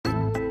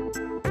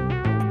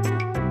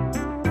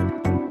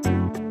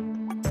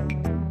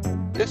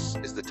This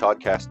is the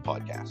Toddcast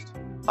podcast.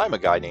 I'm a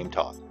guy named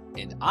Todd.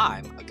 And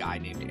I'm a guy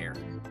named Eric.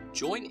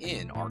 Join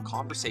in our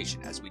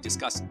conversation as we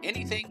discuss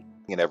anything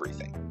And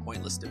everything.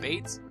 pointless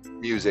debates,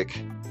 Music,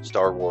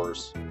 Star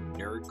Wars,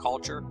 nerd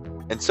culture,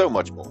 and so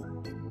much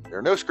more. There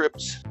are no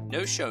scripts.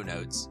 no show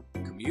notes.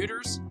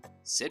 Commuters,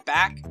 sit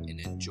back and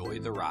enjoy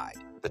the ride.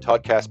 The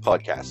Toddcast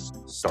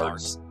podcast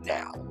Starts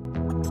now.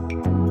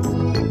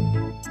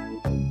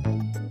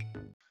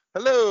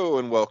 Hello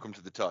and welcome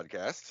to the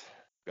Toddcast.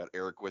 Got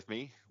Eric with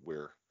me.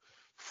 We're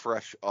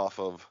fresh off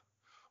of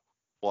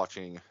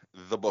watching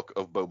the Book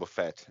of Boba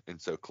Fett,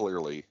 and so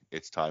clearly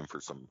it's time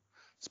for some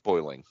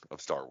spoiling of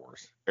Star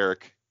Wars.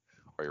 Eric,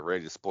 are you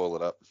ready to spoil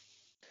it up?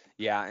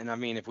 Yeah, and I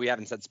mean, if we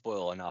haven't said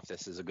spoil enough,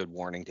 this is a good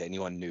warning to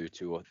anyone new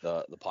to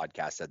the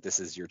podcast that this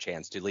is your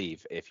chance to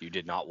leave if you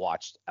did not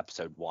watch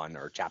episode 1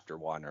 or chapter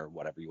 1 or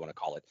whatever you want to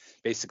call it.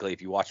 Basically,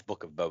 if you watch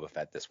Book of Boba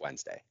Fett this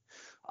Wednesday,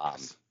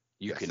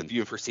 you can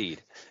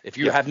proceed. If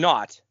you have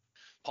not,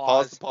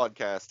 Pause the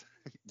podcast,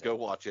 go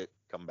watch it,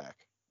 come back.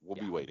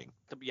 We'll be waiting.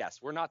 Yes,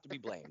 we're not to be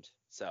blamed.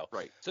 So,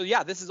 Right. So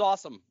yeah, this is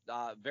awesome.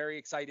 Very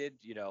excited.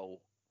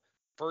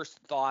 First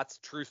thoughts,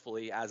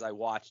 truthfully, as I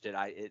watched it,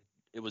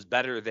 it was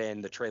better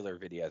than the trailer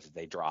videos that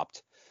they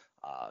dropped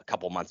a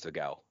couple months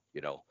ago.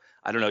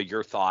 I don't know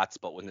your thoughts,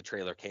 but when the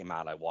trailer came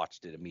out, I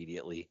watched it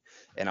immediately,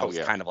 and I was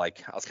kind of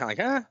like,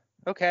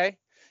 okay,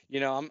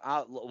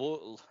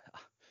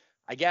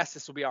 I guess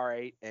this will be all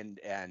right,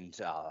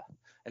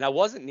 and I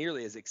wasn't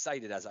nearly as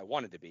excited as I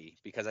wanted to be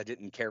because I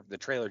didn't care. The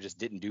trailer just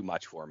didn't do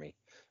much for me.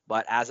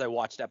 But as I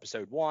watched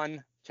episode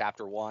 1,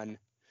 chapter 1,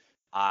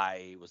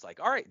 I was like,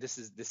 all right, this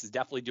is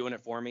definitely doing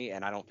it for me,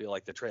 and I don't feel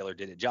like the trailer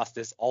did it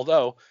justice,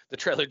 although the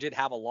trailer did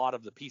have a lot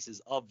of the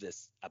pieces of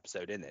this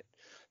episode in it.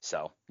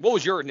 So what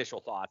was your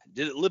initial thought?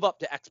 Did it live up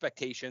to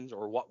expectations,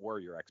 or what were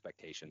your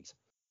expectations?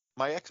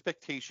 My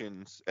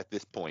expectations at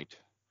this point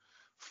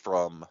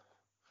from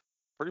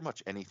pretty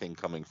much anything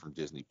coming from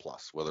Disney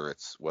Plus, whether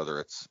it's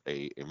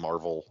a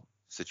Marvel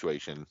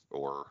situation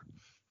or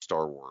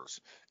Star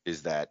Wars,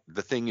 is that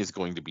the thing is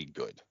going to be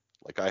good.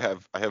 Like I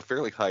have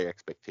fairly high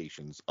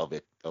expectations of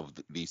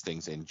these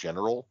things in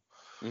general,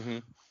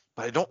 but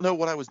I don't know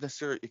what I was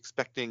necessarily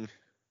expecting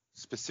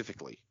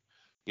specifically.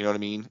 You know what I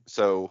mean?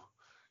 So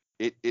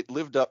it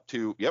lived up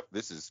to, yep,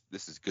 this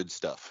is good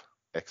stuff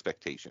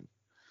expectation.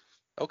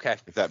 Okay,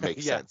 If that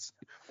makes sense.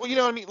 Well, you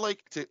know what I mean,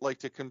 like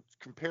to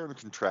compare and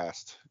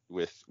contrast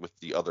with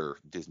the other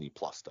Disney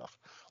Plus stuff,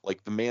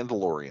 like The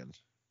Mandalorian.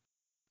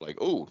 Like,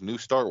 oh, new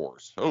Star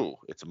Wars. Oh,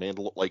 it's a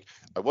Mandalorian. Like,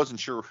 I wasn't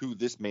sure who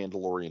this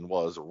Mandalorian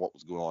was or what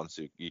was going on,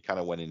 so you kind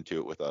of went into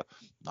it with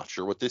not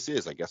sure what this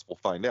is. I guess we'll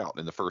find out.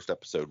 And the first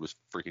episode was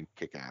freaking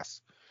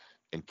kick-ass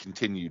and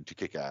continued to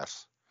kick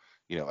ass,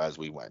 as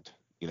we went.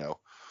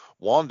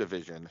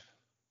 WandaVision,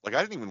 like,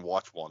 I didn't even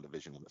watch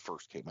WandaVision when it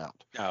first came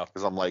out. Oh.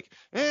 Because I'm like,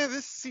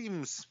 this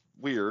seems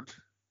weird.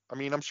 I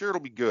mean, I'm sure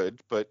it'll be good,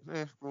 but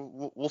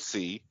we'll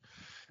see.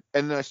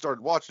 And then I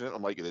started watching it.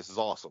 I'm like, this is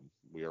awesome.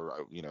 We are,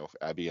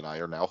 Abby and I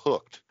are now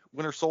hooked.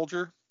 Winter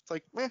Soldier, it's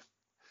like,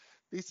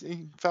 these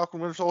Falcon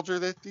Winter Soldier,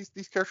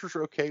 these characters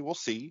are okay. We'll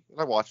see. And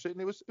I watched it,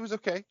 and it was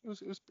okay.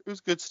 It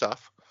was good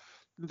stuff.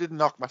 It didn't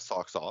knock my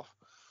socks off.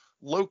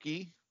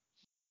 Loki,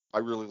 I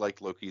really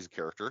liked Loki as a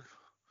character,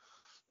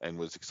 and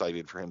was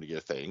excited for him to get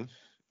a thing,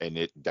 and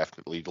it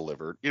definitely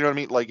delivered. You know what I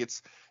mean? Like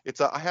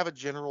I have a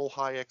general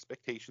high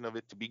expectation of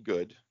it to be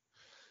good,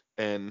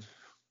 and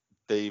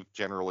they've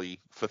generally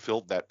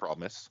fulfilled that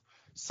promise.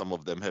 Some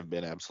of them have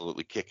been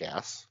absolutely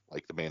kick-ass,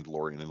 like The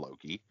Mandalorian and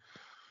Loki.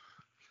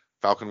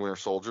 Falcon Winter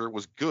Soldier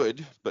was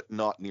good, but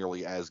not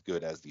nearly as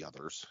good as the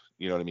others.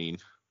 You know what I mean?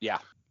 Yeah.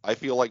 I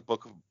feel like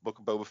Book of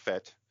Boba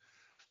Fett,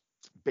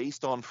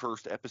 based on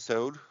first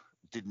episode,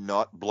 did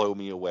not blow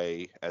me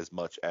away as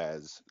much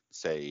as,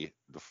 say,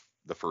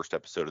 the first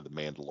episode of The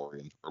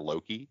Mandalorian or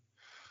Loki.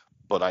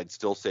 But I'd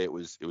still say it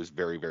was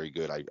very, very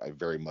good. I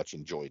very much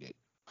enjoyed it.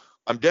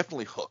 I'm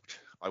definitely hooked.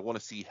 I want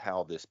to see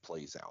how this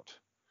plays out,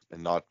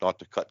 and not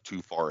to cut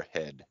too far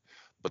ahead,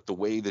 but the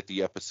way that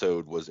the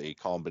episode was a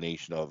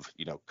combination of,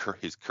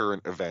 his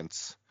current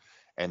events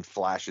and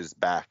flashes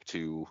back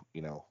to,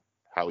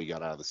 how he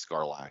got out of the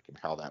Sarlacc and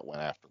how that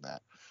went after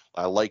that.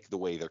 I like the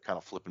way they're kind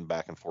of flipping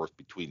back and forth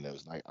between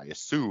those. And I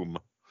assume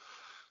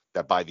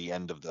that by the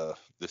end of the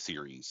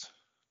series,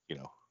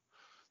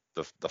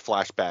 the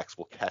flashbacks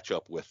will catch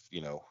up with,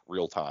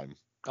 real time.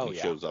 He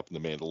shows up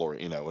in The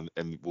Mandalorian,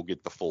 and we'll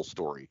get the full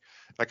story.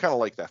 I kind of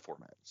like that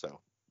format. So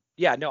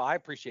yeah, no, I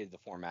appreciated the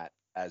format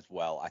as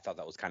well. I thought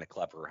that was kind of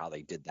clever how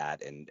they did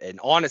that, and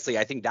honestly,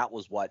 I think that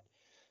was what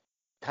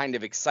kind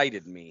of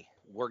excited me.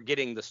 We're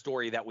getting the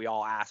story that we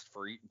all asked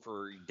for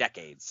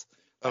decades.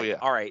 Oh yeah.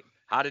 All right,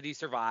 how did he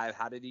survive?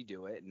 How did he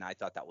do it? And I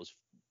thought that was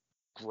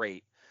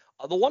great.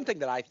 The one thing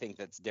that I think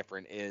that's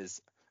different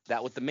is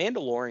that with The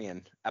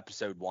Mandalorian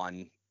episode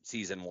 1,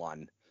 season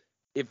 1,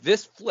 if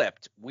this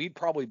flipped, we'd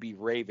probably be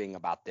raving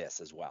about this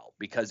as well,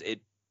 because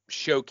it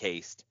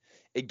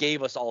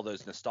gave us all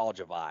those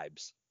nostalgia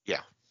vibes.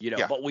 Yeah.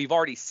 But we've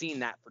already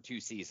seen that for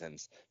 2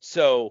 seasons.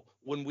 So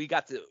when we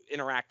got to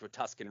interact with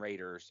Tusken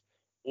Raiders,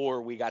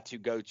 or we got to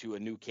go to a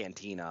new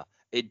cantina.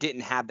 It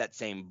didn't have that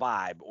same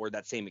vibe or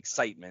that same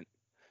excitement.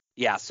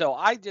 Yeah, so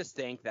I just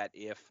think that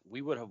if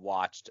we would have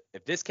watched,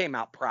 if this came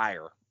out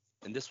prior,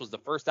 and this was the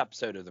first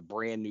episode of the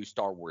brand new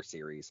Star Wars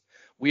series,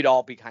 we'd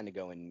all be kind of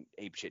going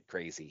apeshit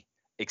crazy,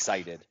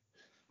 excited.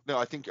 No,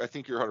 I think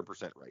you're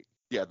 100% right.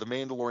 Yeah, The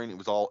Mandalorian, it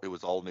was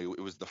all new.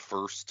 It was the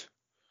first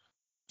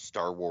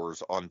Star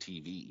Wars on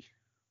TV.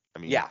 I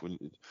mean, Yeah.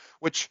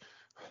 Which,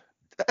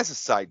 as a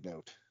side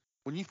note,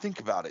 when you think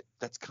about it,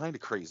 that's kind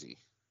of crazy.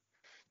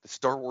 The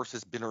Star Wars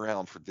has been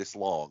around for this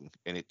long,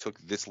 and it took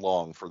this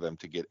long for them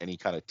to get any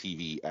kind of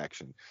TV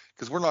action.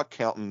 Because we're not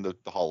counting the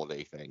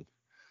holiday thing.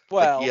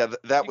 Well, like, yeah,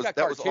 that was on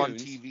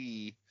cartoons.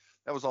 TV.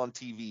 That was on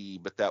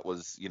TV, but that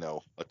was,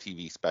 a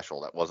TV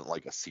special. That wasn't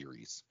like a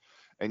series.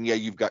 And yeah,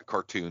 you've got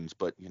cartoons,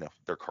 but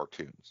they're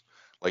cartoons.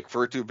 Like,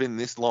 for it to have been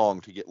this long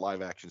to get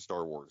live action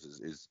Star Wars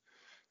is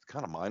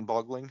kind of mind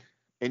boggling.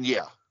 And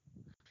yeah,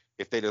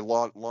 if they'd have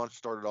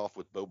started off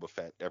with Boba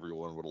Fett,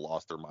 everyone would have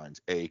lost their minds.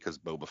 A, because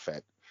Boba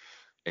Fett,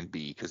 and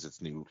B, because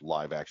it's new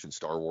live action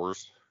Star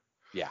Wars.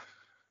 Yeah.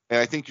 And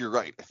I think you're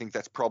right. I think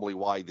that's probably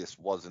why this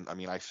wasn't. I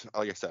mean, like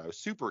I said, I was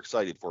super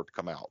excited for it to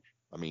come out.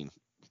 I mean,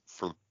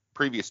 for the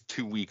previous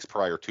 2 weeks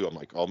prior to, I'm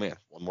like, oh man,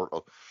 one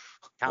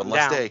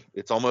less day.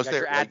 It's almost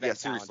there. Like, yeah,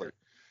 seriously.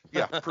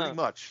 Yeah, pretty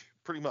much.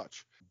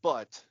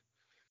 But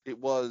it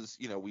was,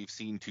 we've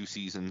seen 2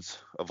 seasons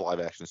of live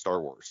action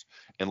Star Wars,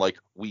 and like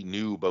we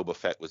knew Boba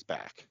Fett was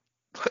back.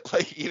 But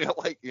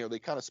they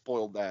kind of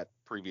spoiled that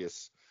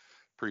previous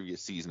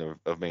season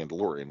of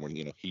Mandalorian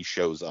when he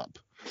shows up.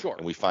 Sure.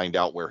 And we find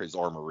out where his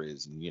armor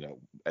is, and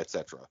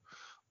etc.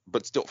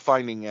 But still,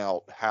 finding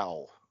out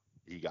how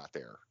he got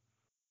there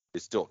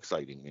is still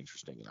exciting and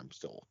interesting, and I'm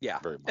still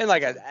very much. And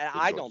like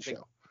I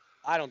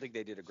don't think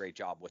they did a great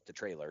job with the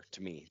trailer.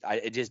 To me,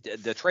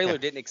 the trailer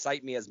didn't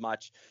excite me as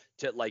much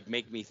to like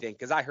make me think,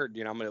 because I heard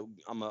I'm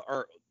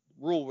gonna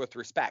rule with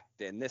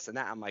respect and this and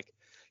that. I'm like,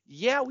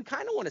 yeah, we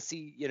kind of want to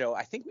see,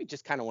 I think we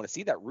just kind of want to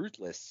see that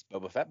ruthless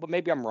Boba Fett, but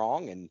maybe I'm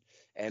wrong,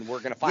 and we're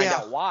going to find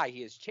out why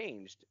he has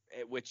changed,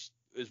 which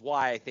is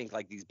why I think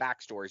like these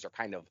backstories are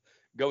kind of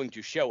going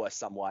to show us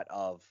somewhat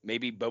of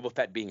maybe Boba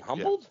Fett being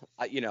humbled,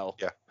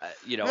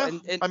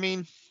 and I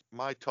mean,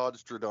 my Todd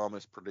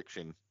Stradamus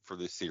prediction for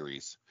this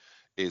series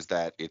is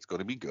that it's going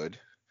to be good,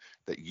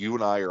 that you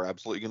and I are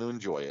absolutely going to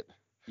enjoy it.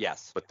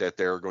 Yes. But that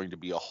there are going to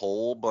be a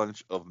whole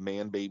bunch of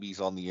man babies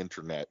on the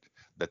internet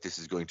that this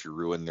is going to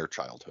ruin their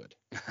childhood.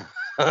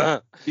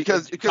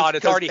 because God,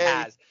 it already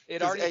has. has.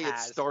 It already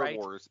has. It's Star right?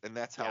 Wars, and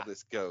that's how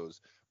this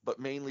goes. But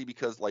mainly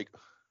because like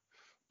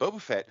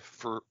Boba Fett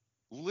for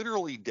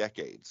literally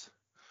decades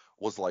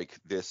was like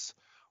this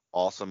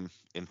awesome,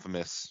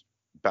 infamous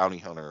bounty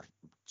hunter,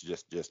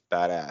 just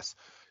badass.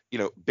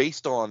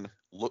 Based on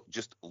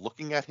just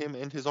looking at him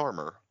and his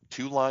armor,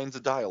 2 lines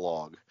of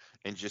dialogue,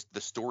 and just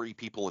the story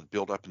people have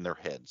built up in their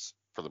heads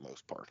for the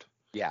most part.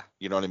 Yeah.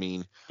 You know what I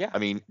mean? Yeah. I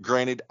mean,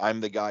 granted,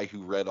 I'm the guy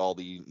who read all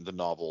the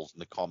novels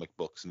and the comic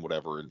books and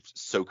whatever and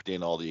soaked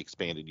in all the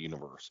expanded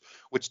universe,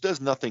 which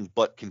does nothing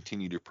but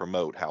continue to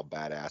promote how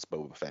badass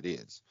Boba Fett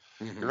is.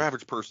 Mm-hmm. Your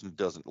average person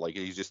doesn't. Like,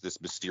 he's just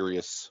this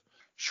mysterious,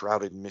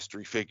 shrouded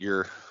mystery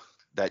figure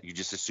that you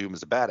just assume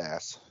is a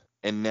badass.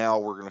 And now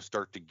we're going to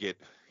start to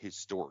get his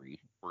story.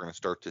 We're going to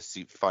start to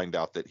find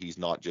out that he's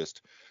not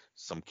just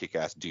some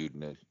kick-ass dude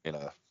in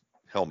a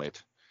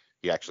helmet.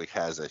 He actually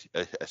has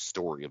a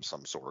story of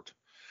some sort.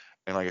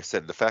 And like I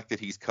said, the fact that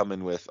he's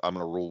coming with, I'm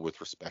going to rule with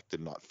respect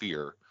and not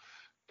fear,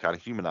 kind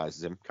of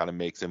humanizes him, kind of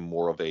makes him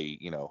more of a,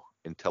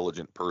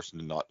 intelligent person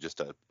and not just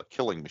a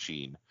killing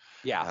machine.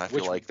 Yeah. And I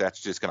feel like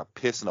that's just going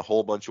to piss in a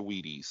whole bunch of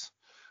Wheaties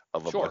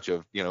of a Sure. bunch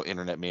of,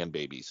 internet man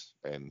babies.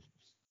 And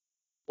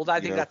well, I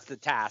think that's the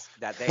task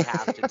that they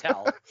have to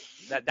tell.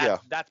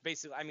 That's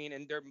basically, I mean,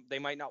 and they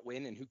might not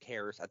win, and who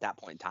cares at that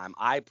point in time.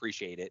 I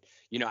appreciate it.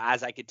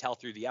 As I could tell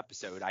through the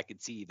episode, I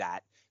could see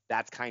that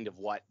that's kind of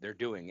what they're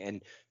doing.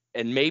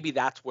 And maybe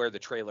that's where the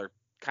trailer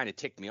kind of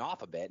ticked me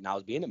off a bit, and I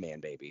was being a man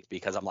baby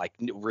because I'm like,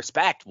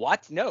 respect,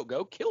 what? No,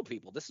 go kill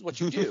people. This is what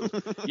you do.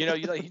 You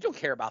don't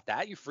care about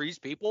that. You freeze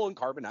people in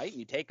carbonite and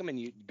you take them and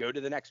you go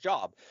to the next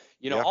job.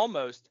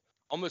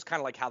 Almost kind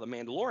of like how the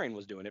Mandalorian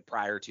was doing it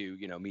prior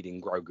to,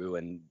 meeting Grogu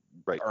and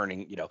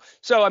earning,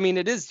 So, I mean,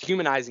 it is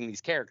humanizing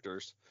these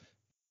characters,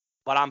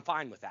 but I'm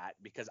fine with that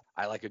because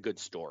I like a good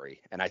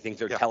story. And I think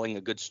they're telling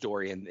a good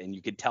story. And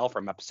you could tell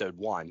from episode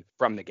 1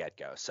 from the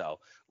get-go. So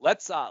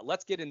let's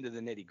get into the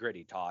nitty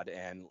gritty, Todd,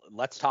 and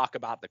let's talk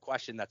about the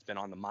question that's been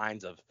on the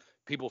minds of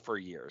people for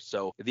years.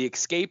 So the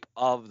escape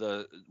of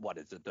the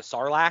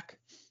Sarlacc?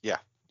 Yeah.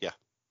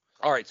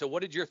 All right. So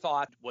what did your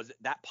thought? Was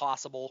that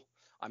possible?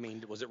 I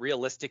mean, was it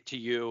realistic to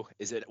you?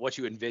 Is it what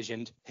you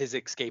envisioned his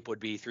escape would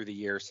be through the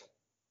years?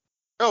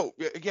 Oh,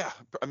 yeah.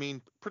 I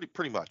mean,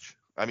 pretty much.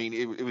 I mean,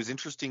 it was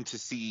interesting to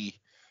see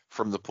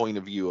from the point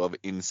of view of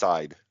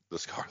inside the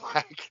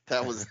Sarlacc.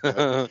 That was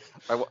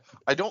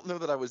I don't know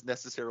that I was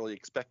necessarily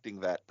expecting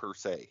that per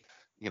se.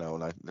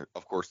 and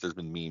of course there's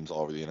been memes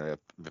all over the internet.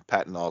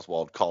 Patton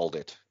Oswalt called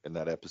it in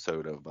that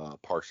episode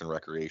of Parks and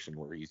Recreation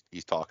where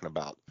he's talking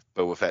about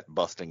Boba Fett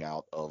busting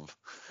out of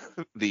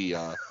the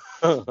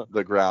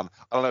the ground.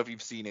 I don't know if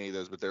you've seen any of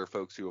those, but there are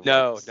folks who have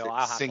No,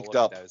 I'll have to synced look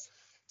up at those.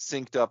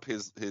 synced up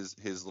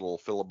his little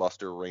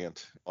filibuster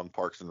rant on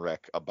Parks and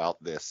Rec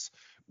about this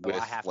with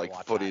I have to like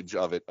watch footage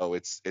of it. Oh,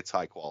 it's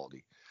high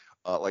quality.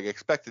 Like I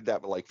expected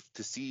that, but like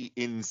to see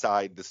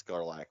inside the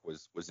Sarlacc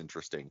was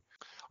interesting.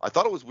 I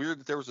thought it was weird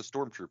that there was a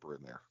stormtrooper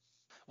in there.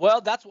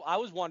 Well, that's what I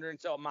was wondering.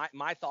 So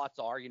my thoughts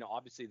are,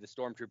 obviously the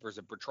stormtroopers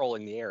are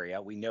patrolling the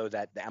area. We know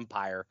that the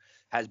Empire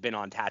has been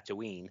on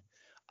Tatooine,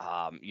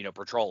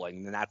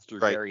 patrolling, and that's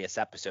through Right. various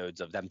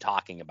episodes of them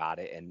talking about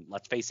it. And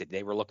let's face it,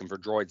 they were looking for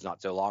droids not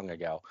so long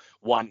ago.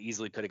 One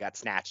easily could have got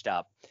snatched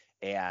up,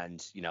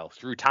 and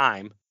through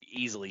time,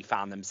 easily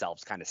found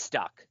themselves kind of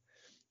stuck.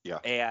 Yeah.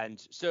 And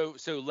so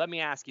let me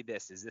ask you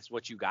this: is this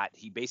what you got?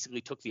 He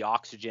basically took the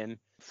oxygen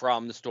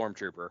from the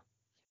stormtrooper,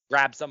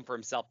 grabbed some for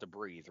himself to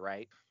breathe,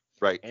 right?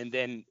 Right. And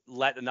then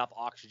let enough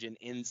oxygen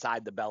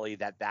inside the belly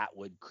that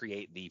would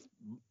create the,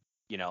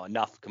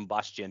 enough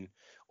combustion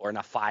or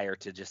enough fire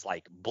to just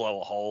like blow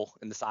a hole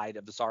in the side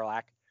of the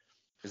Sarlacc.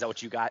 Is that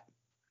what you got?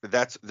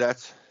 That's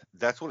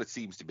what it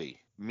seems to be.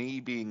 Me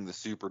being the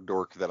super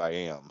dork that I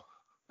am,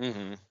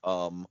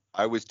 Mm-hmm.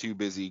 I was too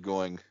busy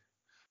going,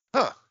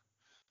 huh?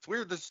 It's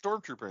weird. There's a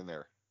stormtrooper in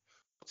there.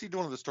 What's he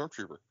doing with the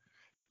stormtrooper?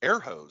 Air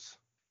hose.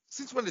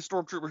 Since when did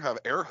stormtroopers have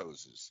air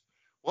hoses?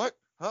 What?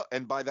 Huh?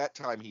 And by that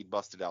time, he'd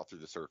busted out through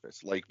the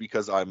surface. Like,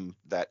 because I'm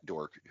that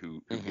dork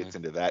who gets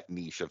into that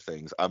niche of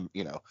things. I'm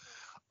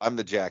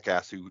the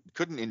jackass who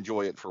couldn't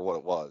enjoy it for what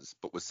it was,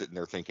 but was sitting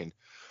there thinking,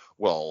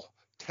 well,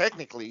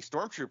 technically,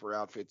 stormtrooper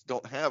outfits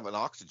don't have an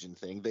oxygen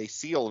thing. They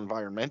seal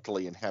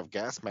environmentally and have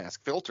gas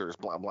mask filters,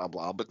 blah blah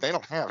blah. But they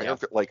don't have air.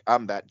 Like,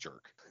 I'm that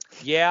jerk.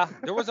 Yeah,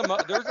 there was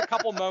a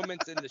couple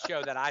moments in the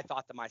show that I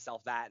thought to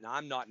myself that, and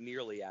I'm not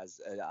nearly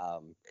as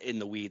in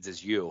the weeds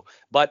as you.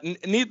 But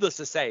needless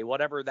to say,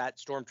 whatever that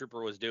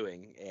stormtrooper was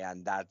doing,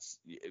 and that's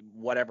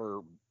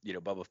whatever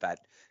Boba Fett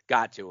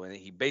got to, and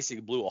he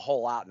basically blew a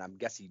hole out, and I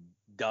guess he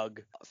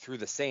dug through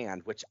the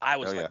sand, which I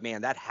was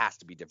man, that has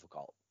to be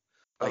difficult.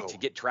 Like to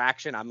get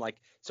traction. I'm like,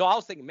 so I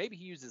was thinking maybe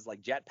he uses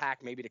like jetpack,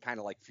 maybe to kind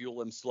of like fuel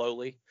him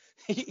slowly,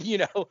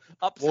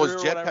 up through.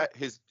 Well,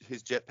 his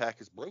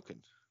jetpack is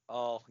broken.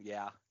 Oh,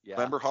 yeah.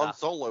 Remember Han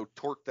Solo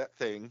torqued that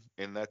thing,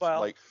 and that's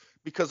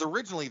because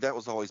originally that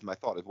was always my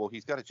thought. Well,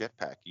 he's got a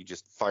jetpack. You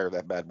just fire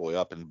that bad boy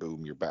up, and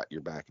boom,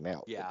 you're backing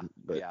out. Yeah,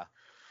 No.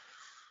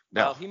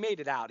 Well, he made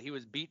it out. He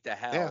was beat to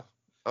hell. Yeah.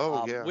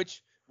 Oh, yeah.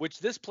 Which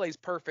this plays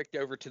perfect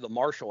over to the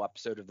Marshall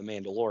episode of The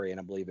Mandalorian.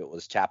 I believe it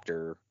was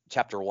chapter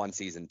 1,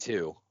 season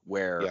 2,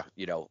 where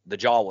the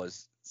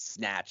Jawas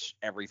snatch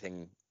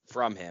everything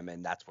from him,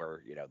 and that's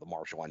where the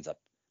Marshall ends up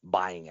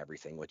buying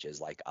everything, which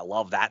is like, I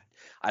love that.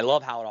 I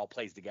love how it all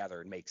plays together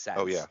and makes sense.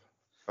 Oh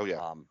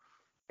yeah.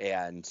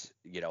 And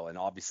and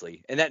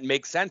obviously, and that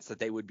makes sense that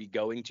they would be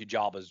going to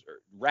Jabba's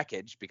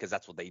wreckage because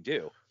that's what they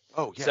do.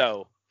 Oh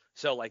yeah.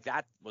 So like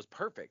that was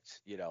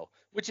perfect,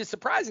 which is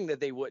surprising that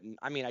they wouldn't.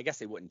 I mean, I guess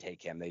they wouldn't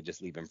take him. They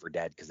just leave him for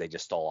dead because they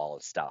just stole all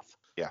his stuff.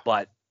 Yeah.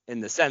 But in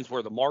the sense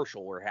where the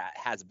Marshal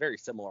has a very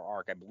similar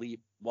arc, I believe.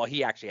 Well,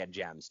 he actually had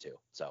gems too,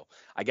 so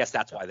I guess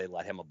that's why they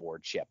let him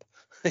aboard ship.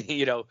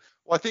 Well,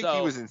 I think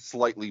he was in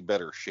slightly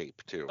better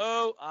shape too.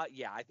 Oh,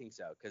 yeah, I think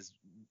so, because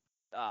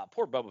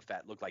poor Boba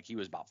Fett looked like he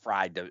was about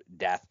fried to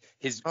death.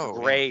 His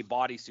gray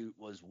bodysuit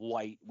was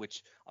white,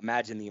 which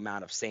imagine the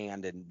amount of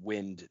sand and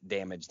wind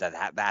damage that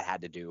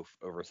had to do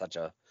over such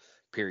a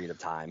period of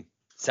time.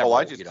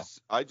 I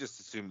just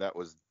assumed that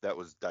was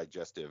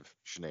digestive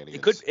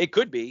shenanigans. It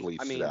could be.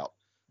 I mean,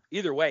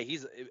 either way,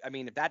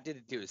 if that did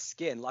it to his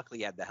skin, luckily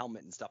he had the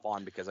helmet and stuff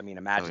on, because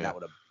imagine that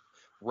would have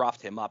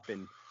roughed him up.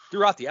 And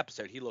throughout the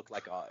episode, he looked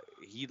like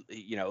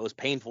it was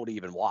painful to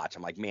even watch.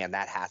 I'm like, man,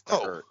 that has to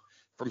hurt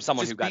from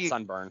someone who got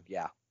sunburn.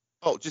 Yeah.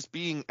 Oh, just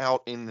being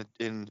out in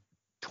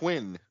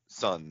twin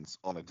suns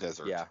on a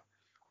desert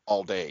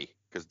all day,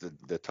 because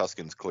the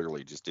Tuskens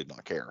clearly just did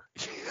not care.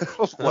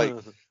 Like,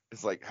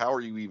 it's like, how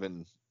are you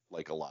even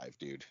like alive,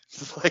 dude?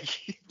 Like,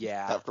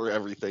 after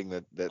everything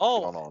that's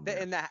gone on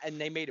there. And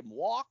they made him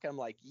walk. I'm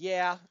like,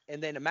 yeah.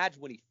 And then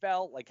imagine when he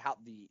fell, like how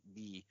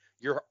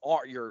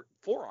your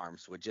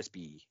forearms would just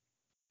be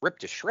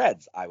ripped to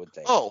shreds, I would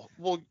think. Oh,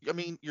 well, I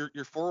mean, your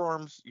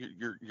forearms,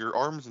 your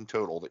arms in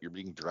total that you're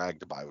being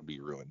dragged by would be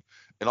ruined.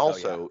 And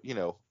also,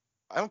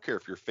 I don't care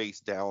if you're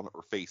face down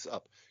or face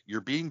up.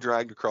 You're being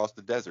dragged across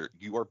the desert.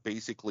 You are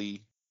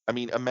basically,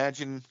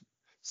 imagine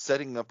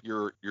setting up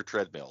your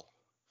treadmill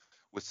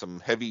with some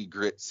heavy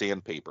grit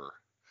sandpaper,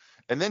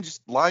 and then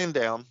just lying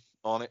down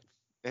on it,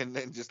 and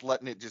then just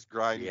letting it just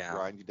grind you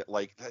down.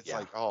 Like, that's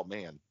like, oh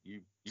man,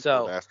 you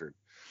poor bastard.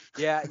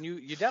 Yeah, and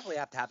you definitely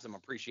have to have some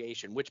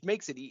appreciation, which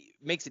makes it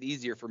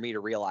easier for me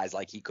to realize,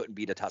 like, he couldn't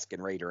beat a Tusken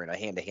Raider in a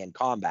hand-to-hand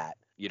combat.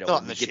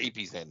 Not in the shape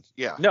he's in.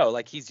 Yeah. No,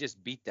 like, he's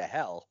just beat to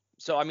hell.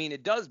 So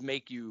it does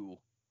make you,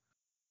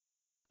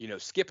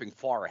 skipping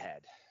far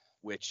ahead,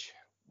 which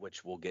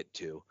which we'll get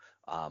to,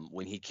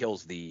 when he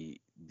kills the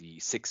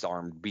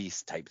six-armed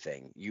beast type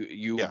thing,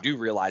 you do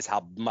realize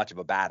how much of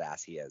a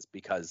badass he is,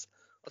 because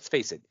let's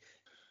face it,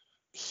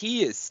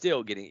 he is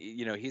still getting,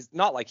 he's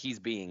not like he's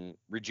being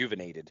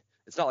rejuvenated.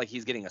 It's not like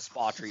he's getting a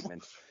spa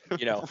treatment,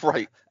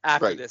 Right.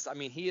 after Right. this. I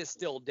mean, he is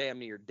still damn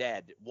near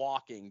dead,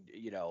 walking,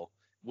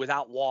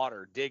 without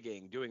water,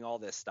 digging, doing all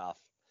this stuff.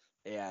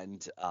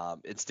 And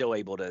it's still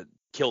able to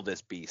kill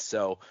this beast.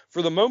 So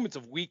for the moments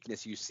of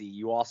weakness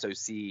you also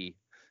see,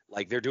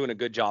 like, they're doing a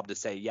good job to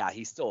say, yeah,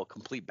 he's still a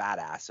complete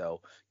badass.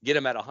 So get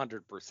him at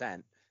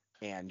 100%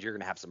 and you're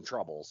going to have some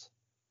troubles,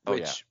 Oh,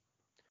 which,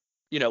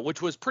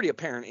 which was pretty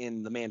apparent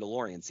in the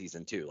Mandalorian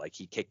season too. Like,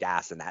 he kicked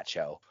ass in that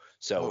show.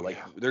 So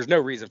there's no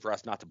reason for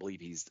us not to believe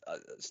he's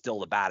still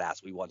the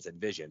badass we once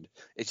envisioned.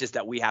 It's just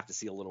that we have to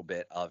see a little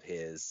bit of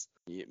his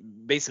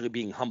basically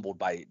being humbled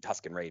by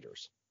Tusken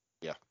Raiders.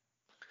 Yeah.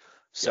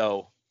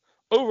 So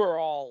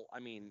overall, I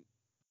mean,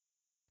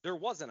 there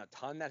wasn't a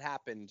ton that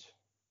happened.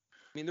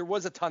 I mean, there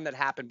was a ton that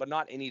happened, but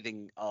not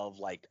anything of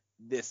like,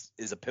 this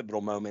is a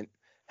pivotal moment,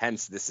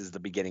 hence this is the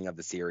beginning of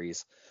the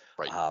series.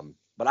 Right.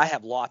 But I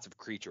have lots of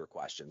creature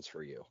questions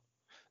for you,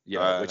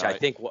 which I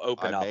think will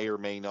open up. I may or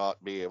may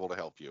not be able to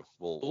help you.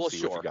 We'll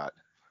see what you got.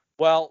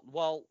 Well,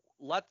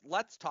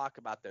 let's talk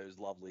about those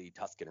lovely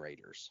Tusken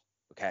Raiders.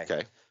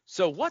 Okay.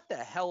 So what the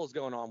hell is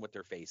going on with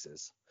their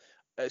faces?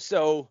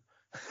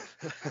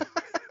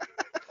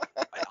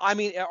 I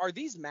mean, are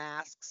these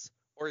masks,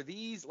 or are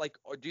these like,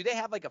 or do they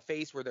have like a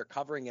face where they're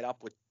covering it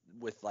up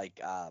with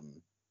like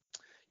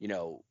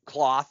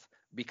cloth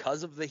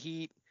because of the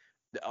heat?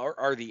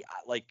 Are the,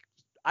 like,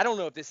 I don't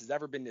know if this has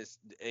ever been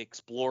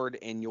explored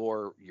in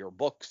your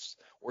books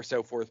or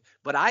so forth,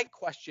 but I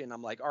question,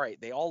 I'm like, all right,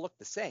 they all look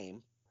the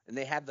same, and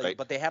they have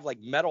but they have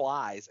like metal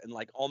eyes and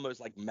like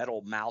almost like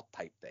metal mouth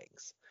type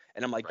things.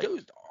 And I'm like,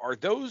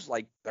 those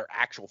like their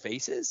actual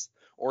faces,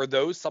 or are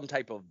those some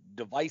type of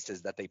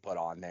devices that they put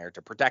on there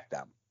to protect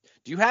them?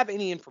 Do you have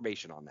any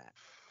information on that?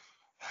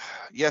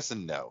 Yes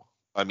and no.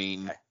 I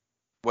mean,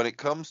 when it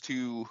comes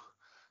to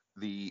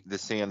the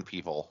Sand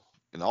People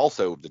and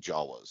also the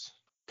Jawas,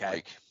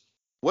 like,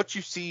 what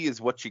you see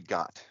is what you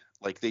got.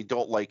 Like, they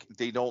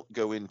don't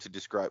go into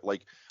describe,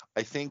 like,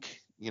 I think,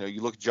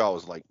 you look at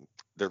Jawas, like,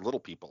 they're little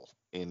people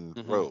in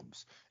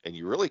robes, and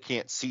you really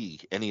can't see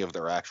any of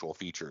their actual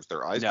features.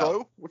 Their eyes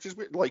glow, which is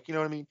weird. Like, you know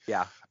what I mean?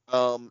 Yeah.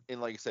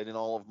 And like I said, in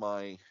all of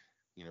my,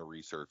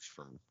 research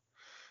from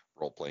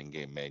role-playing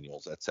game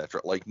manuals,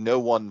 etc., like, no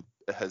one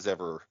has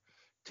ever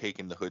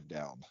taken the hood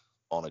down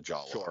on a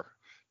Jawa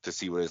to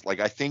see what it is. Like,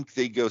 I think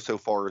they go so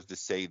far as to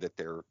say that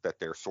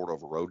they're sort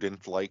of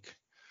rodent-like,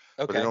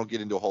 but they don't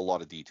get into a whole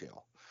lot of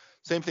detail.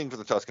 Same thing for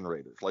the Tusken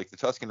Raiders. Like, the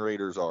Tusken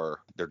Raiders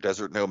they're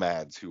desert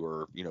nomads who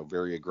are,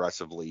 very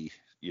aggressively,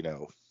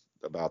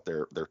 about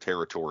their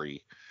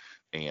territory,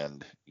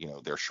 and,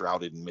 they're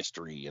shrouded in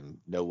mystery, and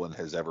no one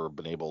has ever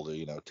been able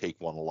to, take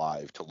one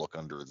alive to look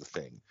under the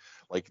thing.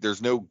 Like,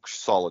 there's no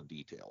solid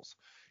details.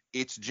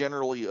 It's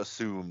generally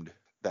assumed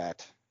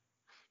that,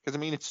 because, I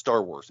mean, it's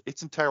Star Wars.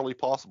 It's entirely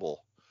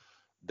possible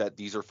that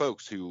these are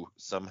folks who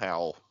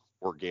somehow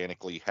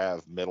organically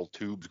have metal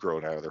tubes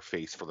growing out of their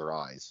face for their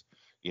eyes,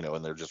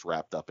 and they're just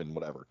wrapped up in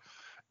whatever.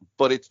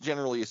 But it's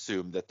generally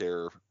assumed that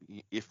they're,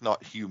 if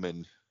not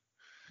humanoid,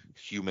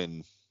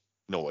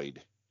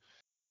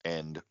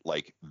 and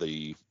like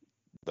the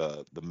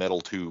metal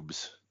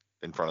tubes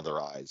in front of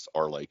their eyes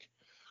are like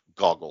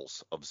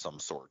goggles of some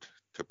sort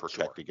to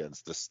protect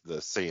against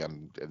the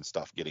sand and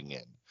stuff getting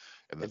in.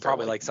 And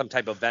probably like some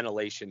type of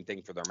ventilation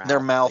thing for their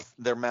mouth.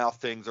 Their mouth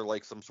things are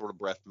like some sort of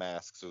breath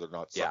mask, so they're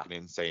not sucking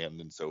in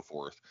sand and so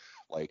forth.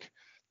 Like,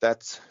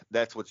 that's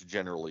what's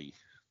generally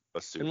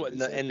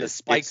assumed. And the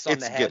spikes on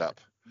the head. Get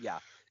up.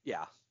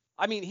 Yeah.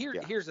 I mean,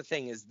 here's the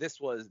thing: is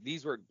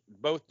these were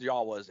both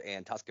Jawas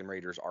and Tusken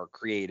Raiders are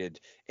created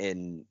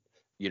in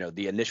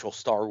the initial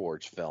Star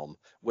Wars film,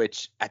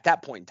 which at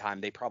that point in time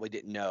they probably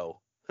didn't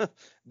know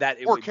that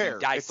it would be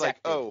dissected. It's like,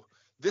 oh,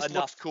 this enough.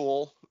 Looks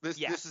cool. This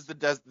is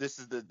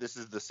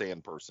the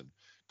sand person.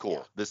 Cool.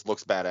 Yeah. This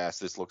looks badass.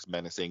 This looks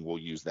menacing. We'll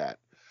use that.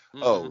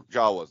 Mm-hmm. Oh,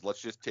 Jawas.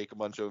 Let's just take a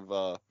bunch of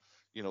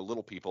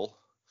little people,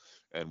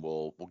 and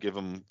we'll give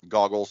them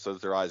goggles so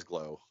that their eyes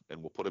glow,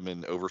 and we'll put them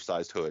in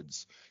oversized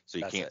hoods so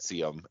you can't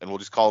see them, and we'll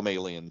just call them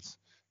aliens,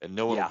 and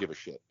no one will give a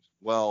shit.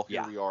 Well,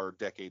 here we are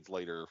decades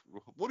later.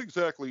 What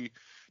exactly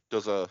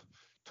does a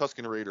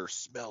Tusken Raider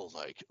smell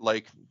like?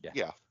 Like,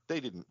 they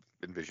didn't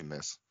envision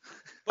this.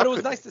 But it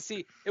was nice to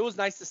see. It was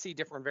nice to see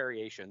different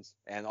variations,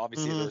 and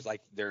obviously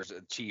there's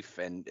a chief,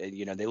 and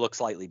they look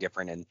slightly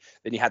different, and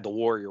then you had the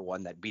warrior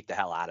one that beat the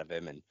hell out of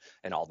him,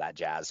 and all that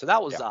jazz. So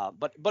that was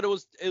but it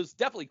was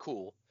definitely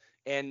cool.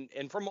 And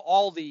from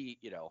all the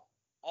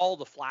all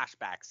the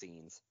flashback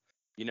scenes,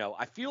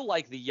 I feel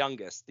like the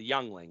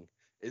youngling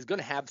is going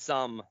to have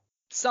some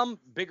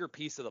bigger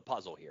piece of the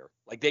puzzle here.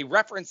 Like, they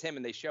reference him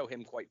and they show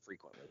him quite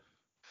frequently.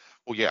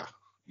 Well, yeah.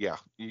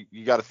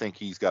 You got to think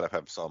he's got to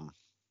have some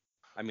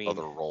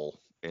other role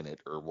in it,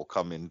 or will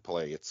come in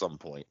play at some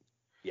point.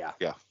 Yeah.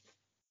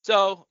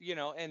 So,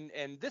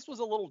 and this was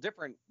a little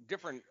different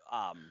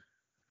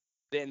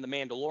than the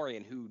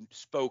Mandalorian, who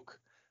spoke,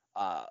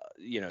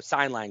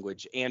 sign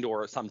language and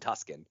or some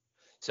Tusken.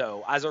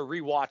 So as I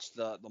rewatched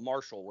the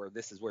Marshal, where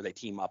this is where they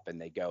team up and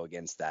they go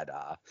against that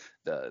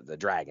the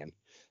dragon,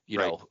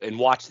 Right. and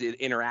watch the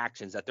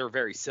interactions, that they're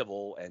very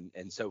civil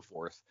and so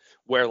forth.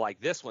 Where like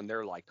this one,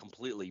 they're like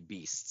completely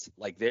beasts.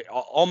 Like they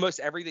almost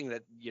everything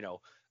that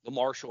the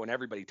Marshal and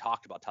everybody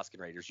talked about Tusken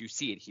Raiders, you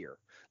see it here.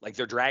 Like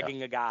they're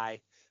dragging a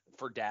guy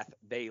for death.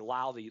 They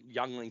allow the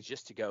younglings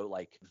just to go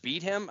like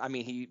beat him. I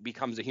mean, he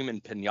becomes a human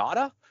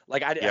pinata.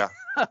 Like Yeah.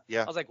 I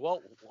Yeah. was like,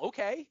 well,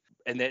 okay.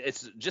 And then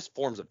it's just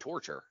forms of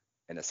torture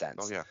in a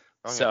sense. Oh yeah.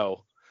 Oh, yeah.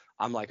 So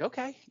I'm like,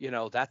 okay,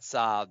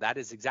 that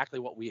is exactly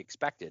what we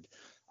expected.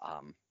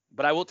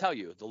 But I will tell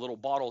you, the little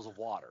bottles of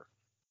water.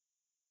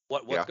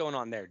 What's going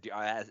on there?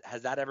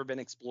 Has that ever been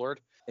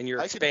explored in your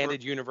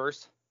expanded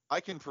universe? I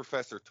can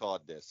Professor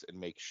Todd this and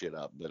make shit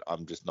up, but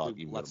I'm just not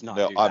even. Let's not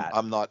no, do that.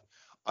 I'm not.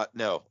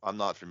 No, I'm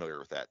not familiar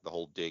with that. The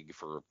whole dig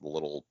for the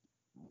little.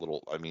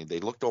 I mean,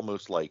 they looked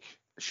almost like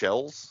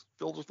shells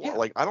filled with water. Yeah.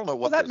 Like I don't know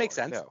what. Well, that makes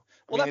sense. No.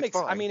 Well, that makes.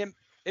 I mean,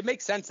 it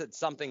makes sense that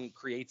something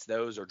creates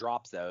those or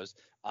drops those.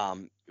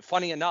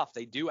 Funny enough,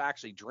 they do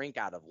actually drink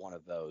out of one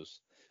of those.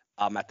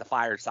 At the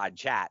fireside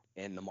chat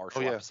in the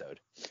Marshal episode.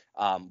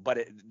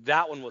 But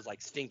that one was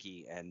like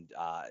stinky and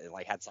it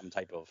like had some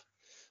type of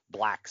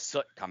black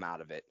soot come out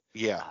of it.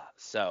 Yeah.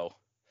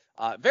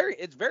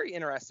 It's very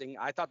interesting.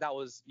 I thought that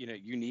was,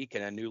 unique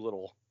and a new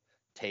little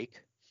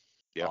take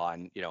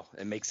on,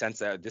 it makes sense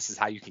that this is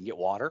how you can get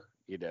water,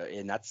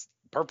 and that's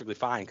perfectly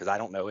fine because I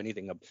don't know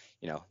anything of,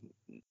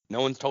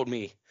 no one's told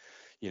me,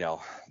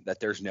 that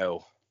there's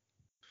no,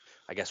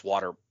 I guess,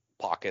 water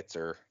pockets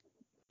or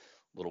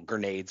little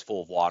grenades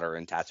full of water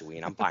in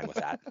Tatooine. I'm fine with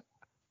that.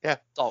 Yeah.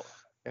 So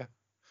yeah,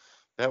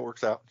 that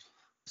works out.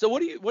 So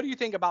what do you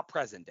think about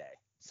present day?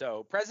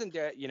 So present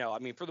day, I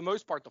mean, for the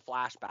most part, the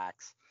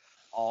flashbacks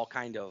all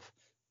kind of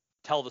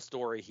tell the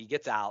story. He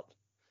gets out.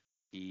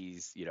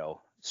 He's,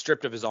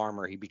 stripped of his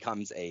armor. He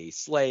becomes a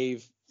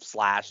slave /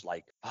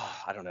 I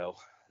don't know,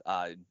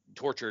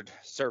 tortured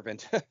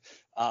servant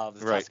of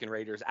the Tusken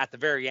Raiders. At the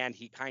very end,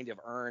 he kind of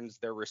earns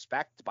their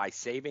respect by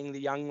saving the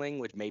youngling,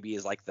 which maybe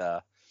is like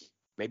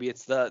maybe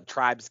it's the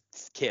tribe's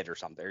kid or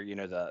something, or,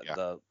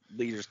 the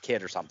leader's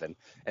kid or something.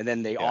 And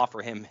then they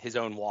offer him his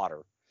own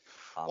water.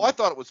 Well, I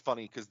thought it was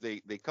funny because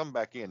they come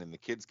back in and the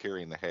kid's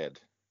carrying the head.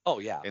 Oh,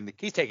 yeah. And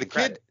he's taking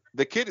credit.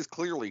 The kid is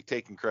clearly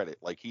taking credit.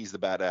 Like, he's the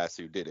badass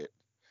who did it.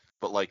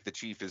 But, like, the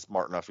chief is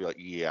smart enough to be like,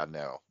 yeah,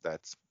 no,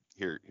 that's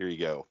here you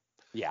go.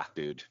 Yeah.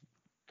 Dude.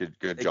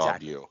 Good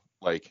job, you.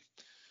 Like,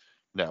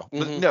 no.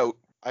 But no,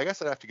 I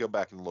guess I'd have to go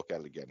back and look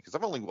at it again because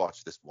I've only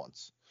watched this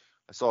once.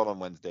 I saw it on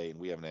Wednesday, and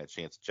we haven't had a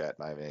chance to chat,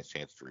 and I haven't had a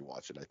chance to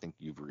rewatch it. I think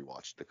you've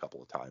rewatched it a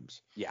couple of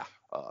times. Yeah.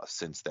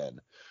 Since then.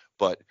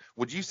 But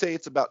would you say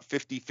it's about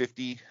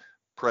 50-50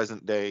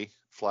 present day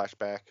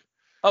flashback?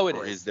 Oh, it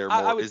or is. Is there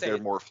more? Is there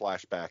more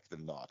flashback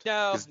than not?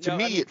 No. Because to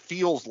me, it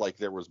feels like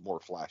there was more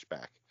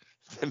flashback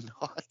than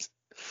not.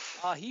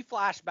 He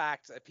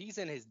flashbacks if he's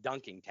in his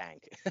dunking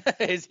tank,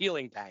 his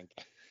healing tank.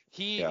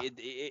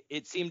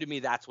 It seemed to me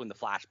that's when the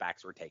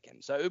flashbacks were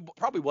taken. So it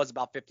probably was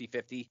about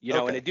 50-50,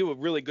 and they do a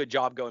really good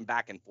job going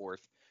back and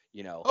forth,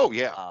 Oh,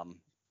 yeah.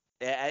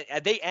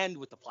 They end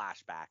with the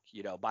flashback,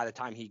 by the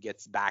time he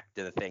gets back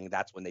to the thing,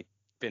 that's when they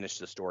finish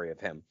the story of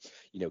him,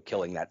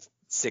 killing that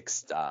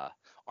sixth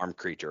armed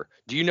creature.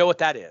 Do you know what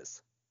that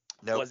is?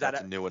 No,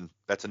 that's a new one.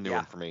 That's a new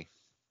one for me.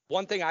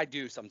 One thing I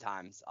do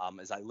sometimes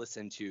is I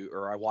listen to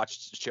or I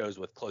watch shows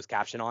with closed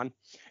caption on,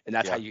 and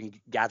that's how you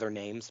can gather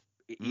names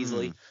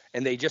easily.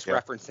 And they just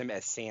reference him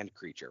as Sand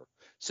Creature.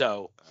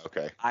 So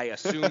I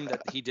assume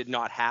that he did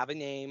not have a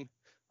name.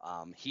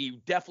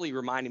 He definitely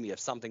reminded me of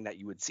something that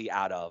you would see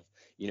out of,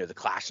 the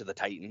Clash of the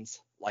Titans.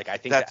 Like, I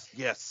think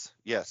yes.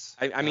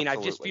 I mean, I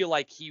just feel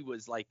like he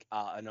was like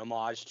an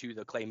homage to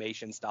the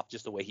claymation stuff,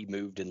 just the way he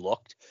moved and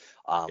looked.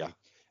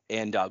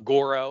 And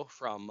Goro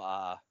from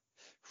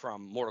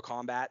Mortal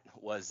Kombat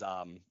was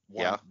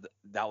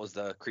that was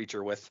the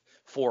creature with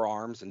 4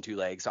 arms and 2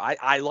 legs. So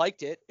I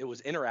liked it. It was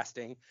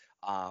interesting.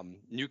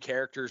 New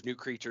characters, new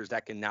creatures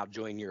that can now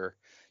join your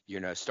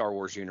Star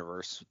Wars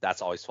universe.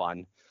 That's always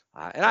fun.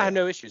 And I had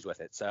no issues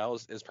with it. So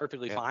it was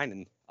perfectly fine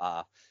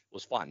and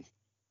was fun.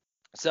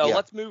 So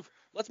let's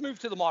move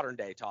to the modern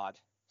day, Todd.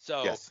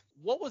 So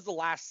what was the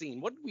last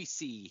scene? What did we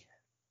see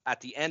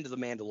at the end of The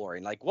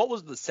Mandalorian? Like, what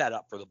was the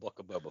setup for the Book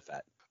of Boba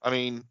Fett? I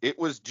mean, it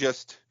was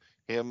just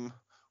him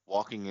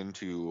walking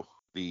into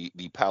the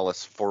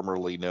palace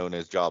formerly known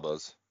as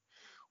Jabba's,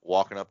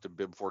 walking up to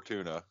Bib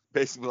Fortuna,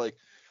 basically like,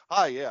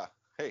 hi,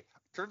 hey,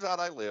 turns out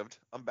I lived,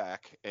 I'm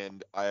back,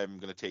 and I'm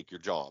going to take your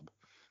job.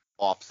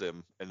 Offs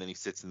him, and then he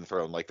sits in the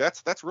throne. Like,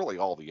 that's really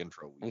all the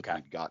intro we've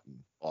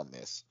gotten on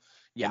this.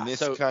 Yeah, and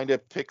this kind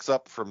of picks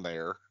up from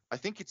there. I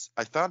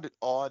found it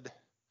odd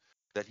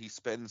that he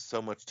spends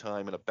so much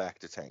time in a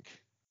bacta tank.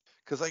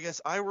 Because I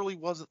guess I really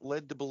wasn't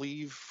led to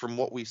believe from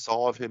what we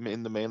saw of him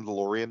in The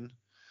Mandalorian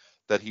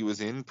that he was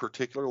in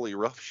particularly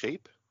rough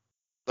shape.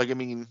 Like, I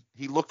mean,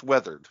 he looked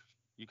weathered.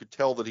 You could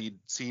tell that he'd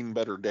seen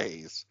better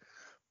days.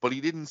 But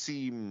he didn't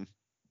seem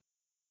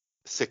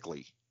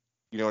sickly.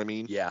 You know what I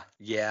mean? Yeah.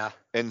 Yeah.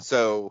 And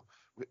so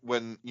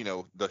when,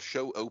 the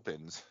show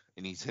opens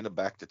and he's in a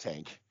Bacta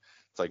tank,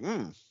 it's like,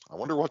 I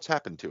wonder what's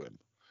happened to him.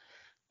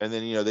 And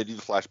then, they do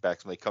the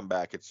flashbacks and they come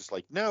back. It's just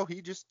like, no,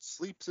 he just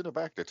sleeps in a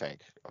Bacta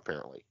tank,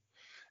 apparently.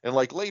 And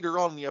like later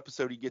on in the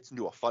episode, he gets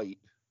into a fight.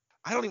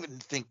 I don't even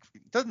think,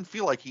 it doesn't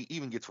feel like he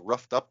even gets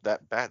roughed up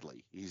that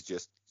badly. He's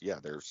just,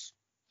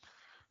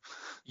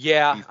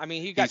 Yeah. he's, I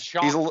mean, he got he's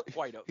shot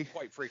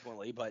quite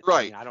frequently, but I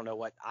right. mean, I don't know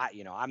what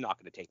I'm not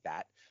going to take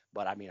that,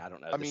 but I mean, I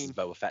don't know. I This is mean,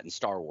 Boba Fett in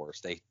Star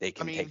Wars. They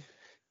can I take mean,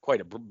 quite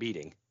a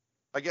beating.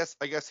 I guess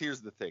here's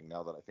the thing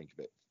now that I think of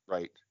it,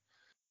 right?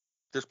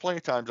 There's plenty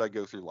of times I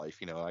go through life,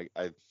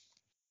 I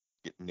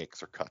get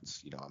nicks or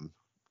cuts, I'm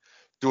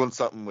doing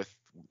something with,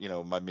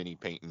 my mini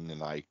painting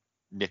and I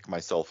nick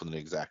myself with an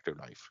X-Acto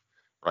knife,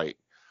 right?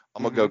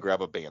 I'm gonna go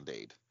grab a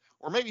Band-Aid.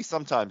 Or maybe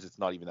sometimes it's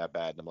not even that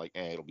bad and I'm like,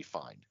 it'll be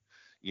fine.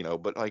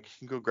 But like,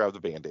 you can go grab the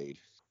Band-Aid,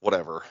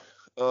 whatever.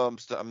 So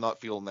I'm not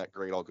feeling that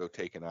great. I'll go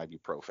take an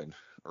ibuprofen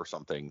or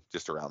something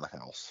just around the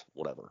house,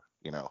 whatever.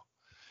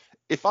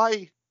 If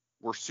I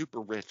were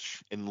super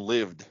rich and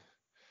lived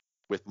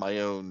with my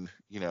own,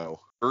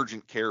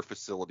 urgent care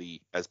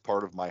facility as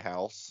part of my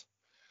house,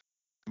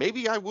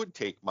 maybe I would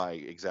take my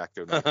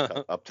X-Acto knife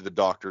cut up to the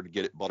doctor to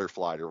get it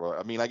butterflied or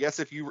I mean, I guess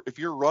if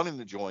you're running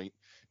the joint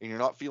and you're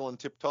not feeling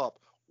tip top,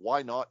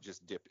 why not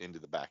just dip into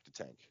the Bacta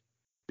tank?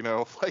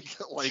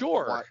 Like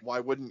Sure. why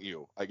wouldn't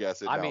you? I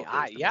guess I mean,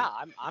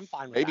 I'm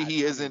fine with maybe that.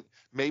 he isn't,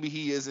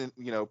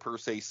 per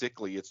se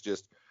sickly. It's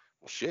just,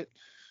 well, shit.